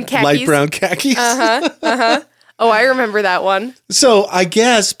khakis. Light brown khakis. Oh, I remember that one. So I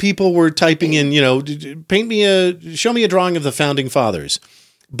guess people were typing in, show me a drawing of the founding fathers.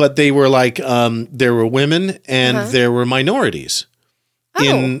 But they were like, there were women and there were minorities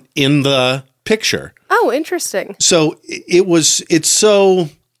in the picture. Oh, interesting. So it's so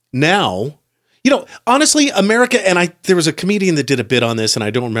now, honestly, America, and there was a comedian that did a bit on this and I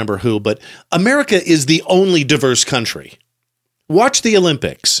don't remember who, but America is the only diverse country. Watch the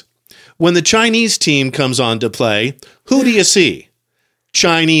Olympics. When the Chinese team comes on to play, who do you see?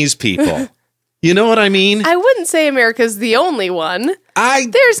 Chinese people. You know what I mean? I wouldn't say America's the only one.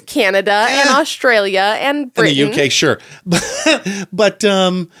 There's Canada and Australia and Britain. And the UK, sure. But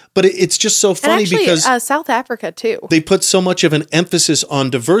it's just so funny because South Africa too. They put so much of an emphasis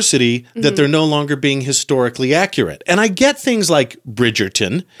on diversity that they're no longer being historically accurate. And I get things like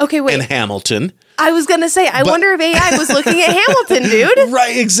Bridgerton and Hamilton. I was going to say, I wonder if AI was looking at Hamilton, dude.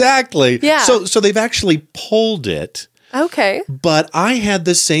 Right, exactly. Yeah. So they've actually pulled it. Okay. But I had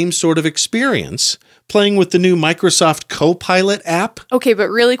the same sort of experience playing with the new Microsoft Copilot app. Okay, but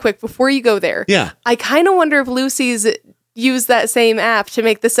really quick, before you go there. Yeah. I kind of wonder if Lucy's used that same app to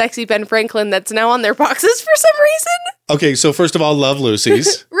make the sexy Ben Franklin that's now on their boxes for some reason. Okay, so first of all, love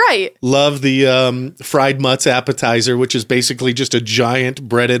Lucy's. Right. Love the fried mutts appetizer, which is basically just a giant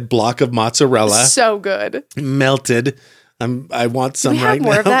breaded block of mozzarella. So good. Melted. I want some right now. We have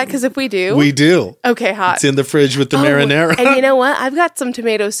more of that because if we do. We do. Okay, hot. It's in the fridge with the marinara. And you know what? I've got some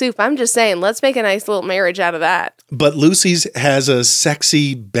tomato soup. I'm just saying, let's make a nice little marriage out of that. But Lucy's has a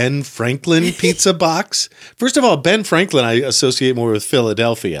sexy Ben Franklin pizza box. First of all, Ben Franklin I associate more with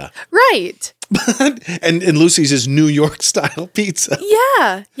Philadelphia. Right. and Lucy's is New York style pizza.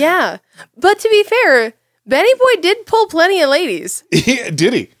 Yeah. But to be fair, Benny Boy did pull plenty of ladies.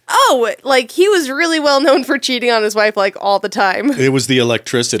 Did he? Oh, like he was really well known for cheating on his wife like all the time. It was the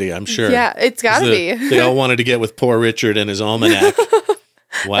electricity, I'm sure. Yeah, it's gotta be. They all wanted to get with poor Richard and his almanac.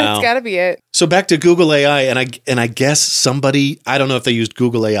 Wow. That's gotta be it. So back to Google AI, and I guess somebody, I don't know if they used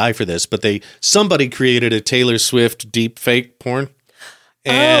Google AI for this, but somebody created a Taylor Swift deep fake porn.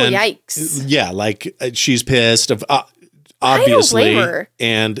 And, yikes. Yeah, like she's pissed. Obviously, I don't blame her.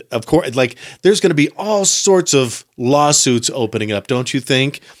 And of course, like there's going to be all sorts of lawsuits opening up, don't you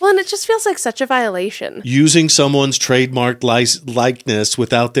think? Well, and it just feels like such a violation. Using someone's trademark likeness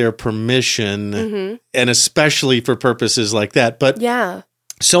without their permission, and especially for purposes like that. But yeah.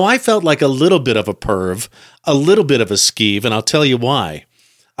 So I felt like a little bit of a perv, a little bit of a skeeve, and I'll tell you why.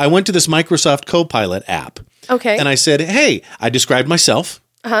 I went to this Microsoft Copilot app. Okay. And I said, hey, I described myself.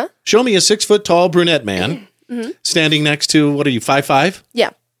 Show me a 6-foot-tall brunette man. Standing next to, what are you, 5'5"? Yeah.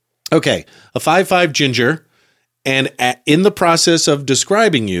 Okay, a 5'5" ginger. And in the process of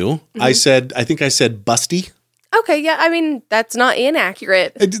describing you, I think I said busty. Okay, yeah, I mean, that's not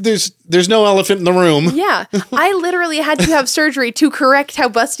inaccurate. There's no elephant in the room. Yeah, I literally had to have surgery to correct how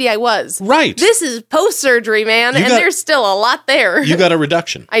busty I was. Right. This is post-surgery, man, there's still a lot there. You got a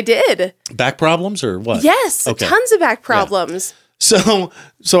reduction. I did. Back problems or what? Yes, Okay. tons of back problems. Yeah.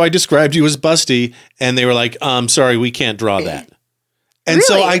 So I described you as busty, and they were like, sorry, we can't draw that. And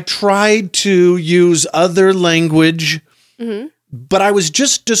so Really? I tried to use other language, but I was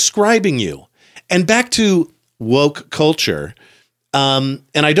just describing you. And back to woke culture, and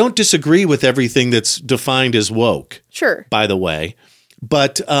I don't disagree with everything that's defined as woke, Sure. by the way.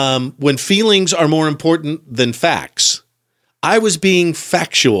 But when feelings are more important than facts, I was being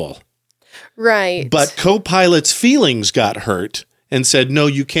factual. Right. But Copilot's feelings got hurt and said, no,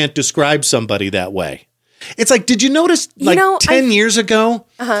 you can't describe somebody that way. It's like, did you notice 10 years ago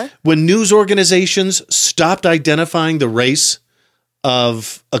when news organizations stopped identifying the race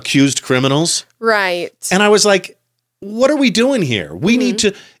of accused criminals? Right. And I was like, what are we doing here? We need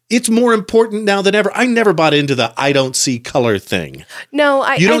to, it's more important now than ever. I never bought into the I don't see color thing. No,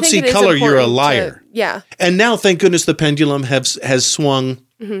 You don't I think see it is color, you're a important liar. Yeah. And now, thank goodness, the pendulum has swung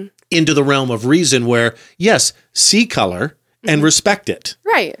into the realm of reason where, yes, see color and respect it.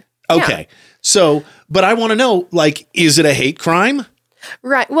 Right. Okay. Yeah. So, but I want to know, like, is it a hate crime?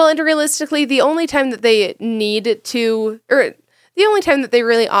 Right. Well, and realistically, the only time that they need to, or the only time that they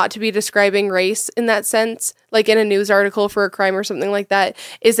really ought to be describing race in that sense, like in a news article for a crime or something like that,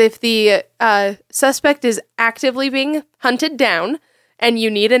 is if the suspect is actively being hunted down and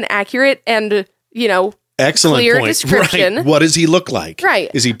you need an accurate and, Excellent clear point. description. Right. What does he look like?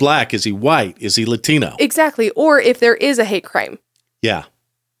 Right. Is he black? Is he white? Is he Latino? Exactly. Or if there is a hate crime. Yeah.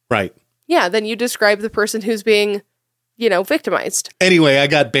 Right. Yeah, then you describe the person who's being, victimized. Anyway, I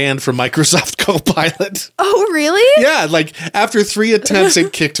got banned from Microsoft Copilot. Oh, really? Yeah, like after 3 attempts,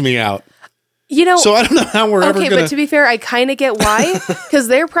 it kicked me out. So I don't know how we're ever going to... Okay, but to be fair, I kind of get why, because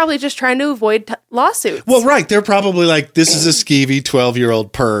they're probably just trying to avoid lawsuits. Well, right. They're probably like, this is a skeevy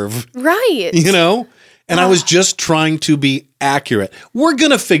 12-year-old perv. Right. And I was just trying to be accurate. We're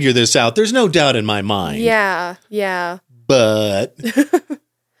going to figure this out. There's no doubt in my mind. Yeah. But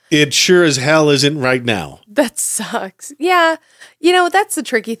it sure as hell isn't right now. That sucks. Yeah. That's the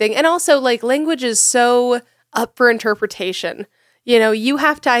tricky thing. And also, language is so up for interpretation. You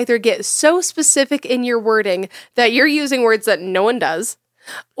have to either get so specific in your wording that you're using words that no one does,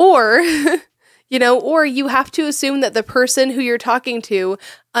 or, or you have to assume that the person who you're talking to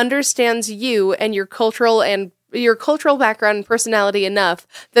understands you and your cultural background and personality enough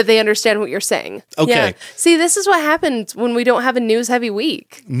that they understand what you're saying. Okay. Yeah. See, this is what happens when we don't have a news heavy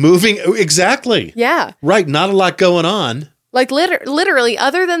week. Exactly. Yeah. Right. Not a lot going on. Literally,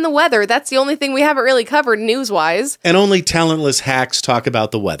 other than the weather, that's the only thing we haven't really covered news-wise. And only talentless hacks talk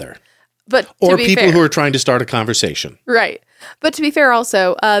about the weather. But or people who are trying to start a conversation. Right. But to be fair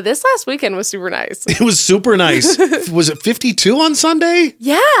also, this last weekend was super nice. It was super nice. Was it 52 on Sunday?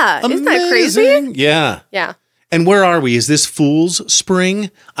 Yeah. Isn't that crazy? Yeah. Yeah. And where are we? Is this Fool's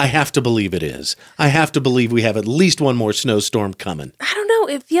Spring? I have to believe it is. I have to believe we have at least one more snowstorm coming. I don't know.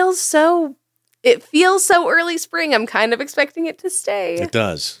 It feels so early spring. I'm kind of expecting it to stay. It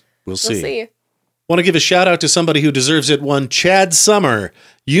does. We'll see. We'll see. Want to give a shout out to somebody who deserves it, one Chad Summer.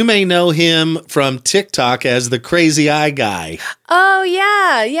 You may know him from TikTok as the Crazy Eye Guy. Oh,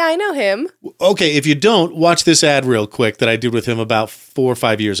 yeah. Yeah, I know him. Okay, if you don't, watch this ad real quick that I did with him about 4 or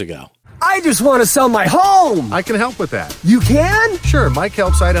 5 years ago. I just want to sell my home. I can help with that. You can? Sure, Mike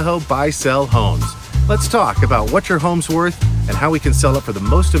helps Idaho buy, sell homes. Let's talk about what your home's worth and how we can sell it for the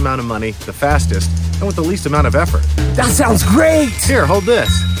most amount of money, the fastest, and with the least amount of effort. That sounds great. Here, hold this.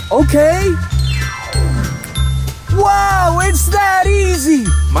 Okay. Wow, it's that easy.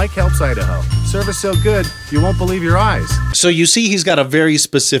 Mike helps Idaho. Service so good, you won't believe your eyes. So you see he's got a very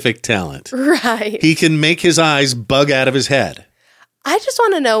specific talent. Right. He can make his eyes bug out of his head. I just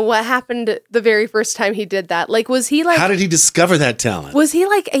want to know what happened the very first time he did that. Was he How did he discover that talent? Was he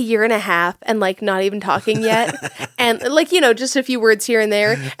a year and a half and not even talking yet? And just a few words here and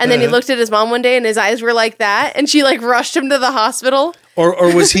there. And then he looked at his mom one day and his eyes were like that. And she rushed him to the hospital.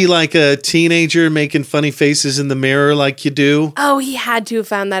 Or was he like a teenager making funny faces in the mirror like you do? Oh, he had to have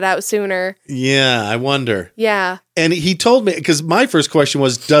found that out sooner. Yeah, I wonder. Yeah. And he told me, because my first question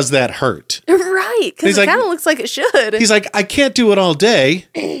was, does that hurt? Right, because it kind of looks like it should. He's like, I can't do it all day,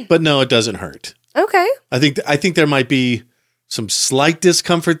 but no, it doesn't hurt. Okay. I think there might be some slight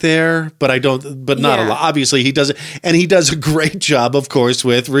discomfort there, but not a lot. Obviously, he does it, and he does a great job, of course,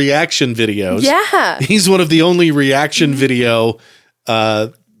 with reaction videos. Yeah. He's one of the only reaction video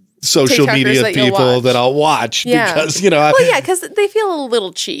social TikTokers media that you'll people watch. that I'll watch Yeah. because, Well, yeah, because they feel a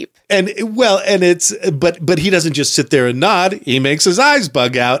little cheap. and it's, but he doesn't just sit there and nod. He makes his eyes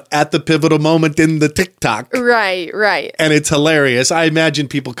bug out at the pivotal moment in the TikTok. Right. And it's hilarious. I imagine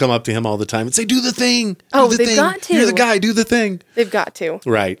people come up to him all the time and say, do the thing. Oh, the they've thing. got to. You're the guy, do the thing. They've got to.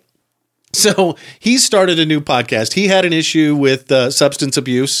 Right. So he started a new podcast. He had an issue with substance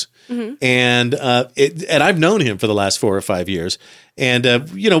abuse, and I've known him for the last 4 or 5 years. And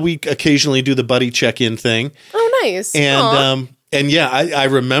we occasionally do the buddy check-in thing. Oh, nice. And I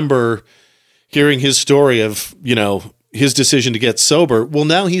remember hearing his story of his decision to get sober. Well,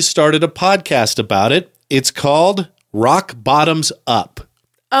 now he's started a podcast about it. It's called Rock Bottoms Up.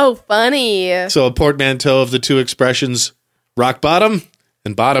 Oh, funny. So a portmanteau of the two expressions, rock bottom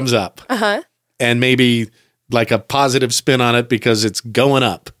and bottoms up. Uh-huh. And maybe like a positive spin on it because it's going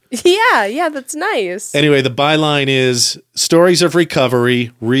up. Yeah, that's nice. Anyway, the byline is stories of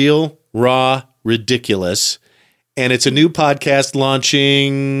recovery, real, raw, ridiculous. And it's a new podcast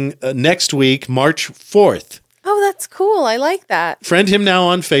launching next week, March 4th. Oh, that's cool. I like that. Friend him now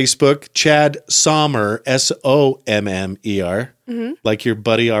on Facebook, Chad Sommer, Sommer, like your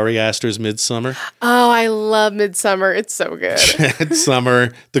buddy Ari Aster's Midsummer. Oh, I love Midsummer. It's so good. Chad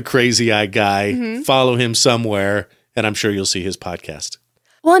Sommer, the crazy eye guy. Follow him somewhere, and I'm sure you'll see his podcast.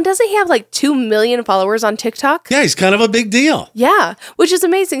 Well, and doesn't he have like 2 million followers on TikTok? Yeah, he's kind of a big deal. Yeah, which is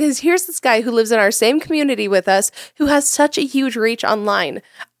amazing because here's this guy who lives in our same community with us who has such a huge reach online.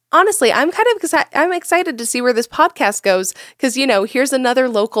 Honestly, I'm excited to see where this podcast goes because, here's another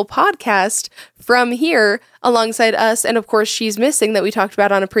local podcast from here alongside us. And of course, She's Missing that we talked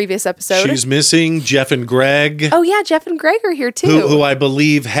about on a previous episode. She's Missing, Jeff and Greg. Oh, yeah, Jeff and Greg are here too. Who I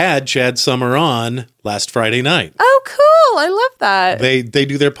believe had Chad Sommer on last Friday night. Oh, cool. I love that. They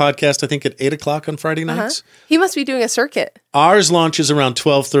do their podcast, I think, at 8 o'clock on Friday nights. He must be doing a circuit. Ours launches around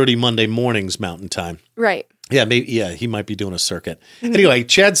 12:30 Monday mornings Mountain Time. Right. Yeah, maybe. Yeah, he might be doing a circuit. Anyway,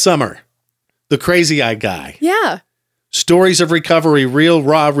 Chad Sommer, the crazy eye guy. Yeah. Stories of recovery, real,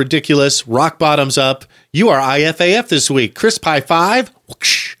 raw, ridiculous, rock bottoms up. You are IFAF this week. Crisp high five,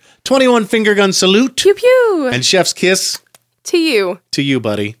 whoosh, 21 finger gun salute, Pew pew. and chef's kiss To you. to you,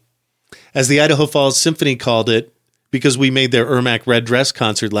 buddy. As the Idaho Falls Symphony called it, because we made their Ermac Red Dress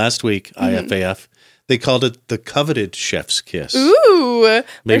concert last week, IFAF, they called it the coveted chef's kiss. Ooh,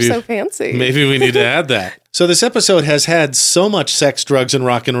 they're so fancy. Maybe we need to add that. So this episode has had so much sex, drugs, and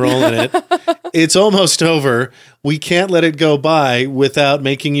rock and roll in it. It's almost over. We can't let it go by without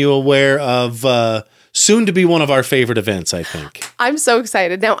making you aware of soon to be one of our favorite events, I think. I'm so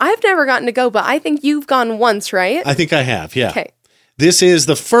excited. Now, I've never gotten to go, but I think you've gone once, right? I think I have, yeah. Okay. This is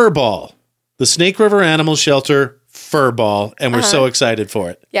the Fur Ball, the Snake River Animal Shelter Fur Ball, and we're so excited for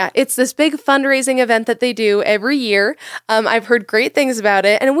it. Yeah, it's this big fundraising event that they do every year. I've heard great things about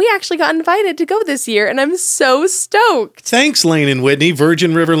it, and we actually got invited to go this year, and I'm so stoked. Thanks, Lane and Whitney.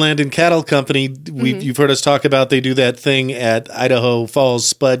 Virgin River Land and Cattle Company. You've heard us talk about, they do that thing at Idaho Falls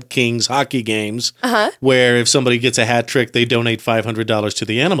Spud Kings hockey games, where if somebody gets a hat trick, they donate $500 to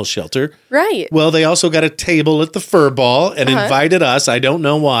the animal shelter. Right. Well, they also got a table at the Fur Ball and invited us. I don't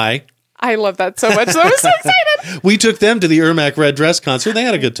know why. I love that so much. So I'm so excited. We took them to the Ermac Red Dress concert. They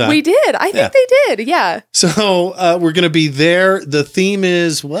had a good time. We did. I think they did. Yeah. So we're going to be there. The theme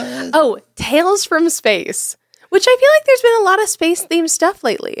is what? Oh, Tales from Space, which I feel like there's been a lot of space-themed stuff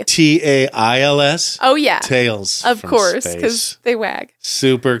lately. TAILS? Oh, yeah. Tales. Of from course, space. because they wag.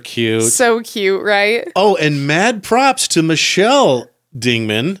 Super cute. So cute, right? Oh, and mad props to Michelle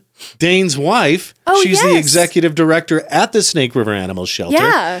Dingman, Dane's wife. Oh, She's the yes. executive director at the Snake River Animal Shelter.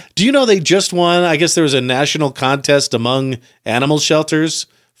 Yeah. Do you know they just won? I guess there was a national contest among animal shelters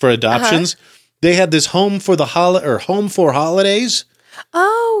for adoptions. They had this Home for Holidays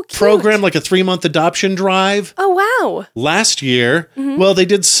Oh, cute. program, like a 3-month adoption drive Oh, wow. last year. Well, they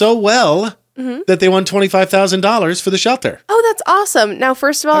did so well that they won $25,000 for the shelter. Oh, that's awesome. Now,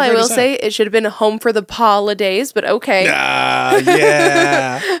 first of all, I'm I very will excited. say it should have been Home for the Holidays, but okay.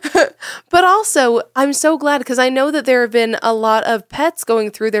 Yeah. But also, I'm so glad because I know that there have been a lot of pets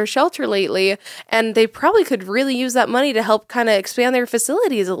going through their shelter lately, and they probably could really use that money to help kind of expand their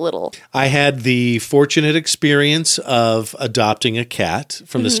facilities a little. I had the fortunate experience of adopting a cat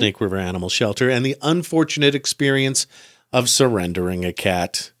from the Snake River Animal Shelter and the unfortunate experience of surrendering a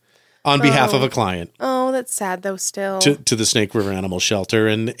cat on behalf of a client Oh, that's sad though still. to the Snake River Animal Shelter.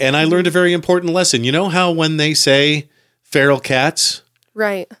 And I learned a very important lesson. You know how when they say feral cats,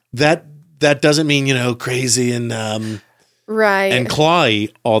 Right. that doesn't mean, crazy and Right. and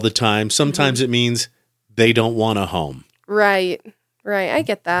clawy all the time. Sometimes it means they don't want a home. Right. I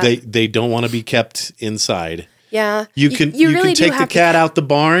get that. They don't want to be kept inside. Yeah. You can really do take the have to cat out the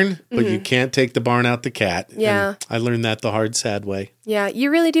barn, but you can't take the barn out the cat. Yeah. And I learned that the hard, sad way. Yeah,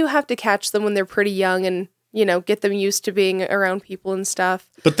 you really do have to catch them when they're pretty young and, get them used to being around people and stuff.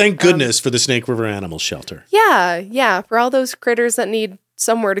 But thank goodness for the Snake River Animal Shelter. Yeah, for all those critters that need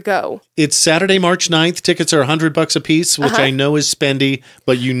somewhere to go. It's Saturday, March 9th. Tickets are $100 a piece, which I know is spendy,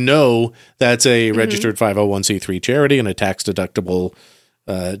 but that's a registered 501c3 charity and a tax-deductible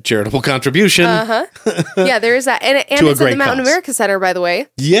charitable contribution. Yeah, there is that. And To a it's at great the Mountain cause. America Center, by the way.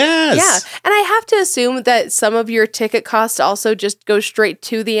 Yes. Yeah. And I have to assume that some of your ticket costs also just go straight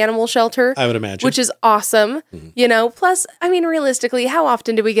to the animal shelter. I would imagine. Which is awesome. Plus, realistically, how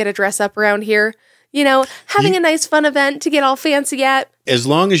often do we get to dress up around here? Having a nice fun event to get all fancy at. As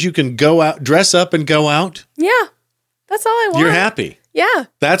long as you can go out, dress up and go out, Yeah. That's all I want. you're happy. Yeah.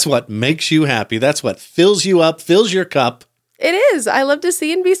 That's what makes you happy. That's what fills you up, fills your cup. It is. I love to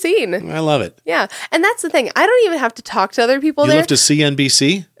see and be seen. I love it. Yeah. And that's the thing. I don't even have to talk to other people You there. love to see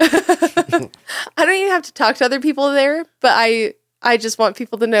NBC? I don't even have to talk to other people there, but I just want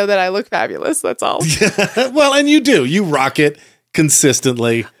people to know that I look fabulous. That's all. Well, and you do. You rock it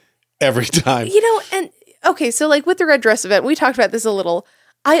consistently every time. And okay, so like with the red dress event, we talked about this a little.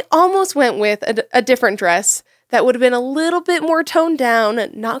 I almost went with a different dress that would have been a little bit more toned down,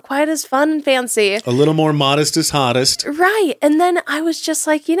 not quite as fun and fancy. A little more modest is hottest. Right. And then I was just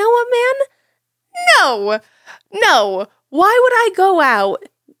like, you know what, man? No. Why would I go out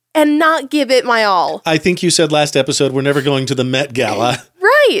and not give it my all? I think you said last episode we're never going to the Met Gala.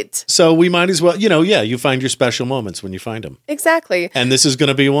 Right. So we might as well, you find your special moments when you find them. Exactly. And this is going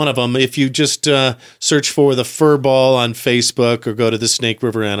to be one of them. If you just search for the Fur Ball on Facebook or go to the Snake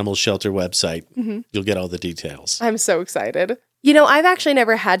River Animal Shelter website, you'll get all the details. I'm so excited. I've actually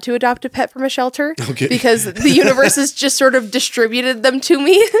never had to adopt a pet from a shelter Okay. because the universe has just sort of distributed them to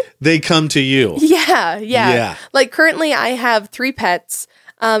me. They come to you. Yeah. Like currently I have 3 pets.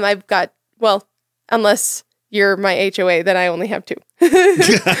 I've got, unless you're my HOA, then I only have 2. but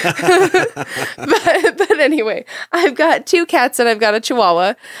anyway, I've got 2 cats and I've got a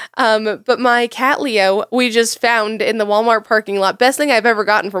Chihuahua. But my cat Leo, we just found in the Walmart parking lot. Best thing I've ever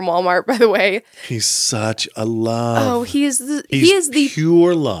gotten from Walmart, by the way. He's such a love. Oh, he is the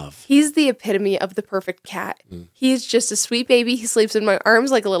pure love. He's the epitome of the perfect cat. He's just a sweet baby. He sleeps in my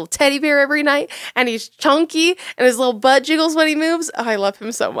arms like a little teddy bear every night, and he's chunky, and his little butt jiggles when he moves. Oh, I love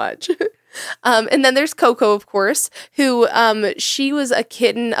him so much. And then there's Coco, of course, who she was a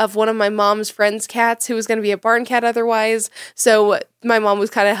kitten of one of my mom's friend's cats who was going to be a barn cat otherwise. So my mom was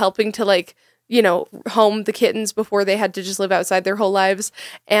kind of helping to home the kittens before they had to just live outside their whole lives.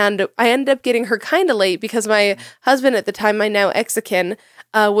 And I ended up getting her kind of late because my husband at the time, my now ex-akin,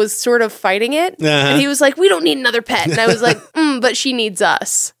 was sort of fighting it. And he was like, we don't need another pet. And I was like, but she needs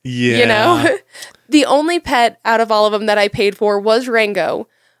us. Yeah. The only pet out of all of them that I paid for was Rango.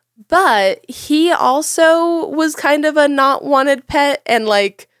 But he also was kind of a not wanted pet and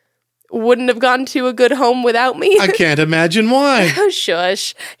wouldn't have gone to a good home without me. I can't imagine why. Oh,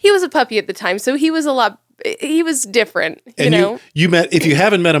 shush. He was a puppy at the time, so he was different, And you met, if you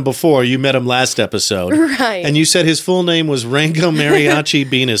haven't met him before, you met him last episode. Right. And you said his full name was Rango Mariachi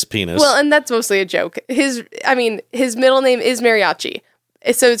Venus Penis. Well, and that's mostly a joke. His middle name is Mariachi.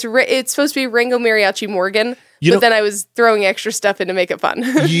 So it's supposed to be Rango Mariachi Morgan. Then I was throwing extra stuff in to make it fun.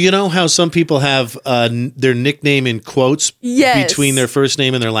 You know how some people have their nickname in quotes between their first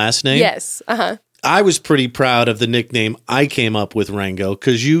name and their last name? Yes. I was pretty proud of the nickname I came up with Rango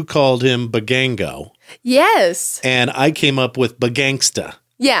because you called him Bagango. Yes. And I came up with Bagangsta.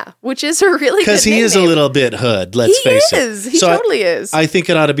 Yeah, which is a really good nickname. Because he is a little bit hood, let's face it. He totally is. I think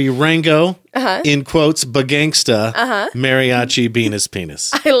it ought to be Rango, in quotes, Bagangsta, Mariachi Venus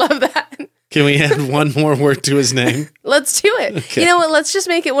Penis. I love that. Can we add one more word to his name? Let's do it. Okay. You know what? Let's just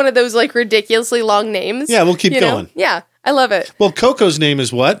make it one of those ridiculously long names. Yeah, we'll keep going. Yeah, I love it. Well, Coco's name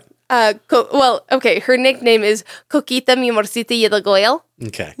is what? Her nickname is Coquita Mi Morcita y de Goyle.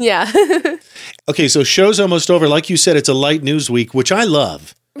 Okay. Yeah. Okay, so show's almost over. Like you said, it's a light news week, which I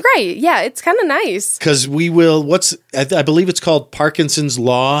love. Right. Yeah, it's kind of nice. Because we will, I believe it's called Parkinson's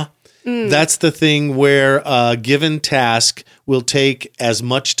Law. That's the thing where a given task will take as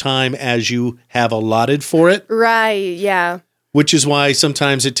much time as you have allotted for it. Right, yeah. Which is why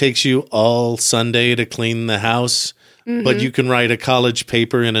sometimes it takes you all Sunday to clean the house, but you can write a college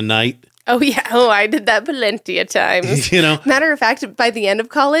paper in a night. Oh, yeah. Oh, I did that plenty of times. Matter of fact, by the end of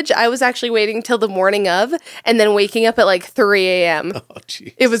college, I was actually waiting till the morning of and then waking up at 3 a.m. Oh,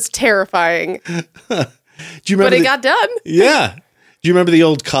 geez. It was terrifying. Do you remember but it got done. Yeah. Do you remember the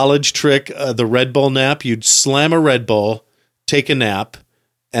old college trick, the Red Bull nap? You'd slam a Red Bull, take a nap,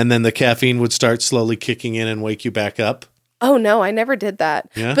 and then the caffeine would start slowly kicking in and wake you back up. Oh, no, I never did that.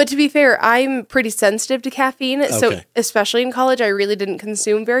 Yeah? But to be fair, I'm pretty sensitive to caffeine. So Okay. especially in college, I really didn't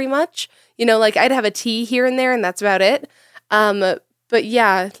consume very much. You know, like I'd have a tea here and there and that's about it. But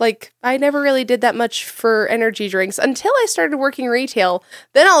yeah, like I never really did that much for energy drinks until I started working retail.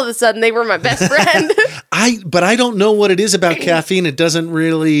 Then all of a sudden they were my best friend. But I don't know what it is about caffeine. It doesn't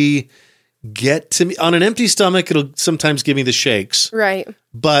really get to me. On an empty stomach, it'll sometimes give me the shakes. Right.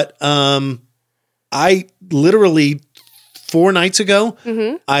 But I literally 4 nights ago,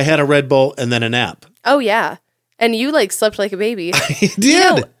 I had a Red Bull and then a nap. Oh, yeah. And you like slept like a baby. I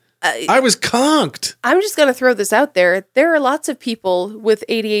did. I was conked. I'm just going to throw this out there. There are lots of people with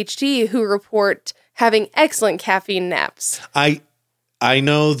ADHD who report having excellent caffeine naps. I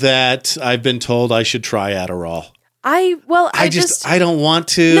know that I've been told I should try Adderall. I don't want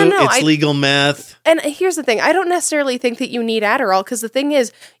to. No, it's legal meth. And here's the thing. I don't necessarily think that you need Adderall because the thing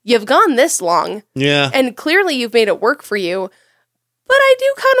is, you've gone this long. Yeah. And clearly you've made it work for you. But I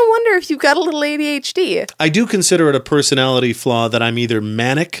do kind of wonder if you've got a little ADHD. I do consider it a personality flaw that I'm either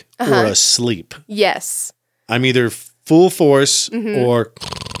manic or asleep. Yes. I'm either full force or...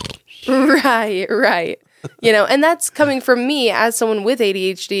 Right. You know, and that's coming from me as someone with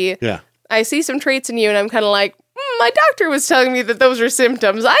ADHD. Yeah. I see some traits in you and I'm kind of like, my doctor was telling me that those are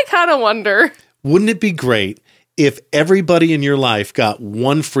symptoms. I kind of wonder. Wouldn't it be great if everybody in your life got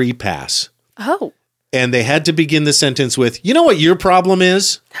one free pass? Oh. And they had to begin the sentence with, you know what your problem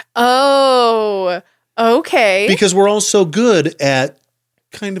is? Oh, okay. Because we're all so good at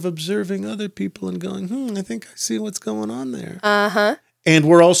kind of observing other people and going, I think I see what's going on there. Uh-huh. And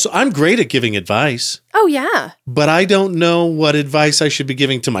I'm great at giving advice. Oh, yeah. But I don't know what advice I should be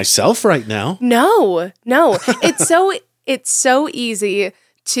giving to myself right now. No. It's so easy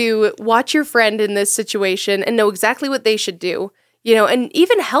to watch your friend in this situation and know exactly what they should do, you know, and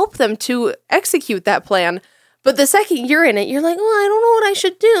even help them to execute that plan. But the second you're in it, you're like, I don't know what I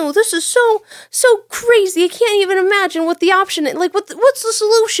should do. This is so crazy. I can't even imagine what the option is. Like, what's the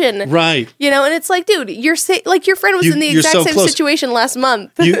solution? Right. You know, and it's like, dude, your friend was in the exact same situation last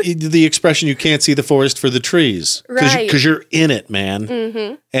month. The expression, you can't see the forest for the trees. Right. Because you're in it, man.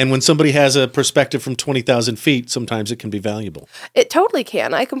 Mm-hmm. And when somebody has a perspective from 20,000 feet, sometimes it can be valuable. It totally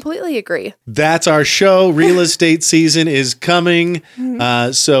can. I completely agree. That's our show. Real estate season is coming.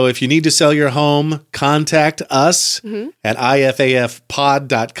 So if you need to sell your home, contact us at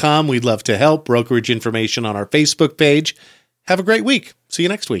ifafpod.com. We'd love to help. Brokerage information on our Facebook page. Have a great week. See you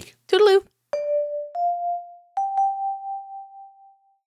next week. Toodaloo.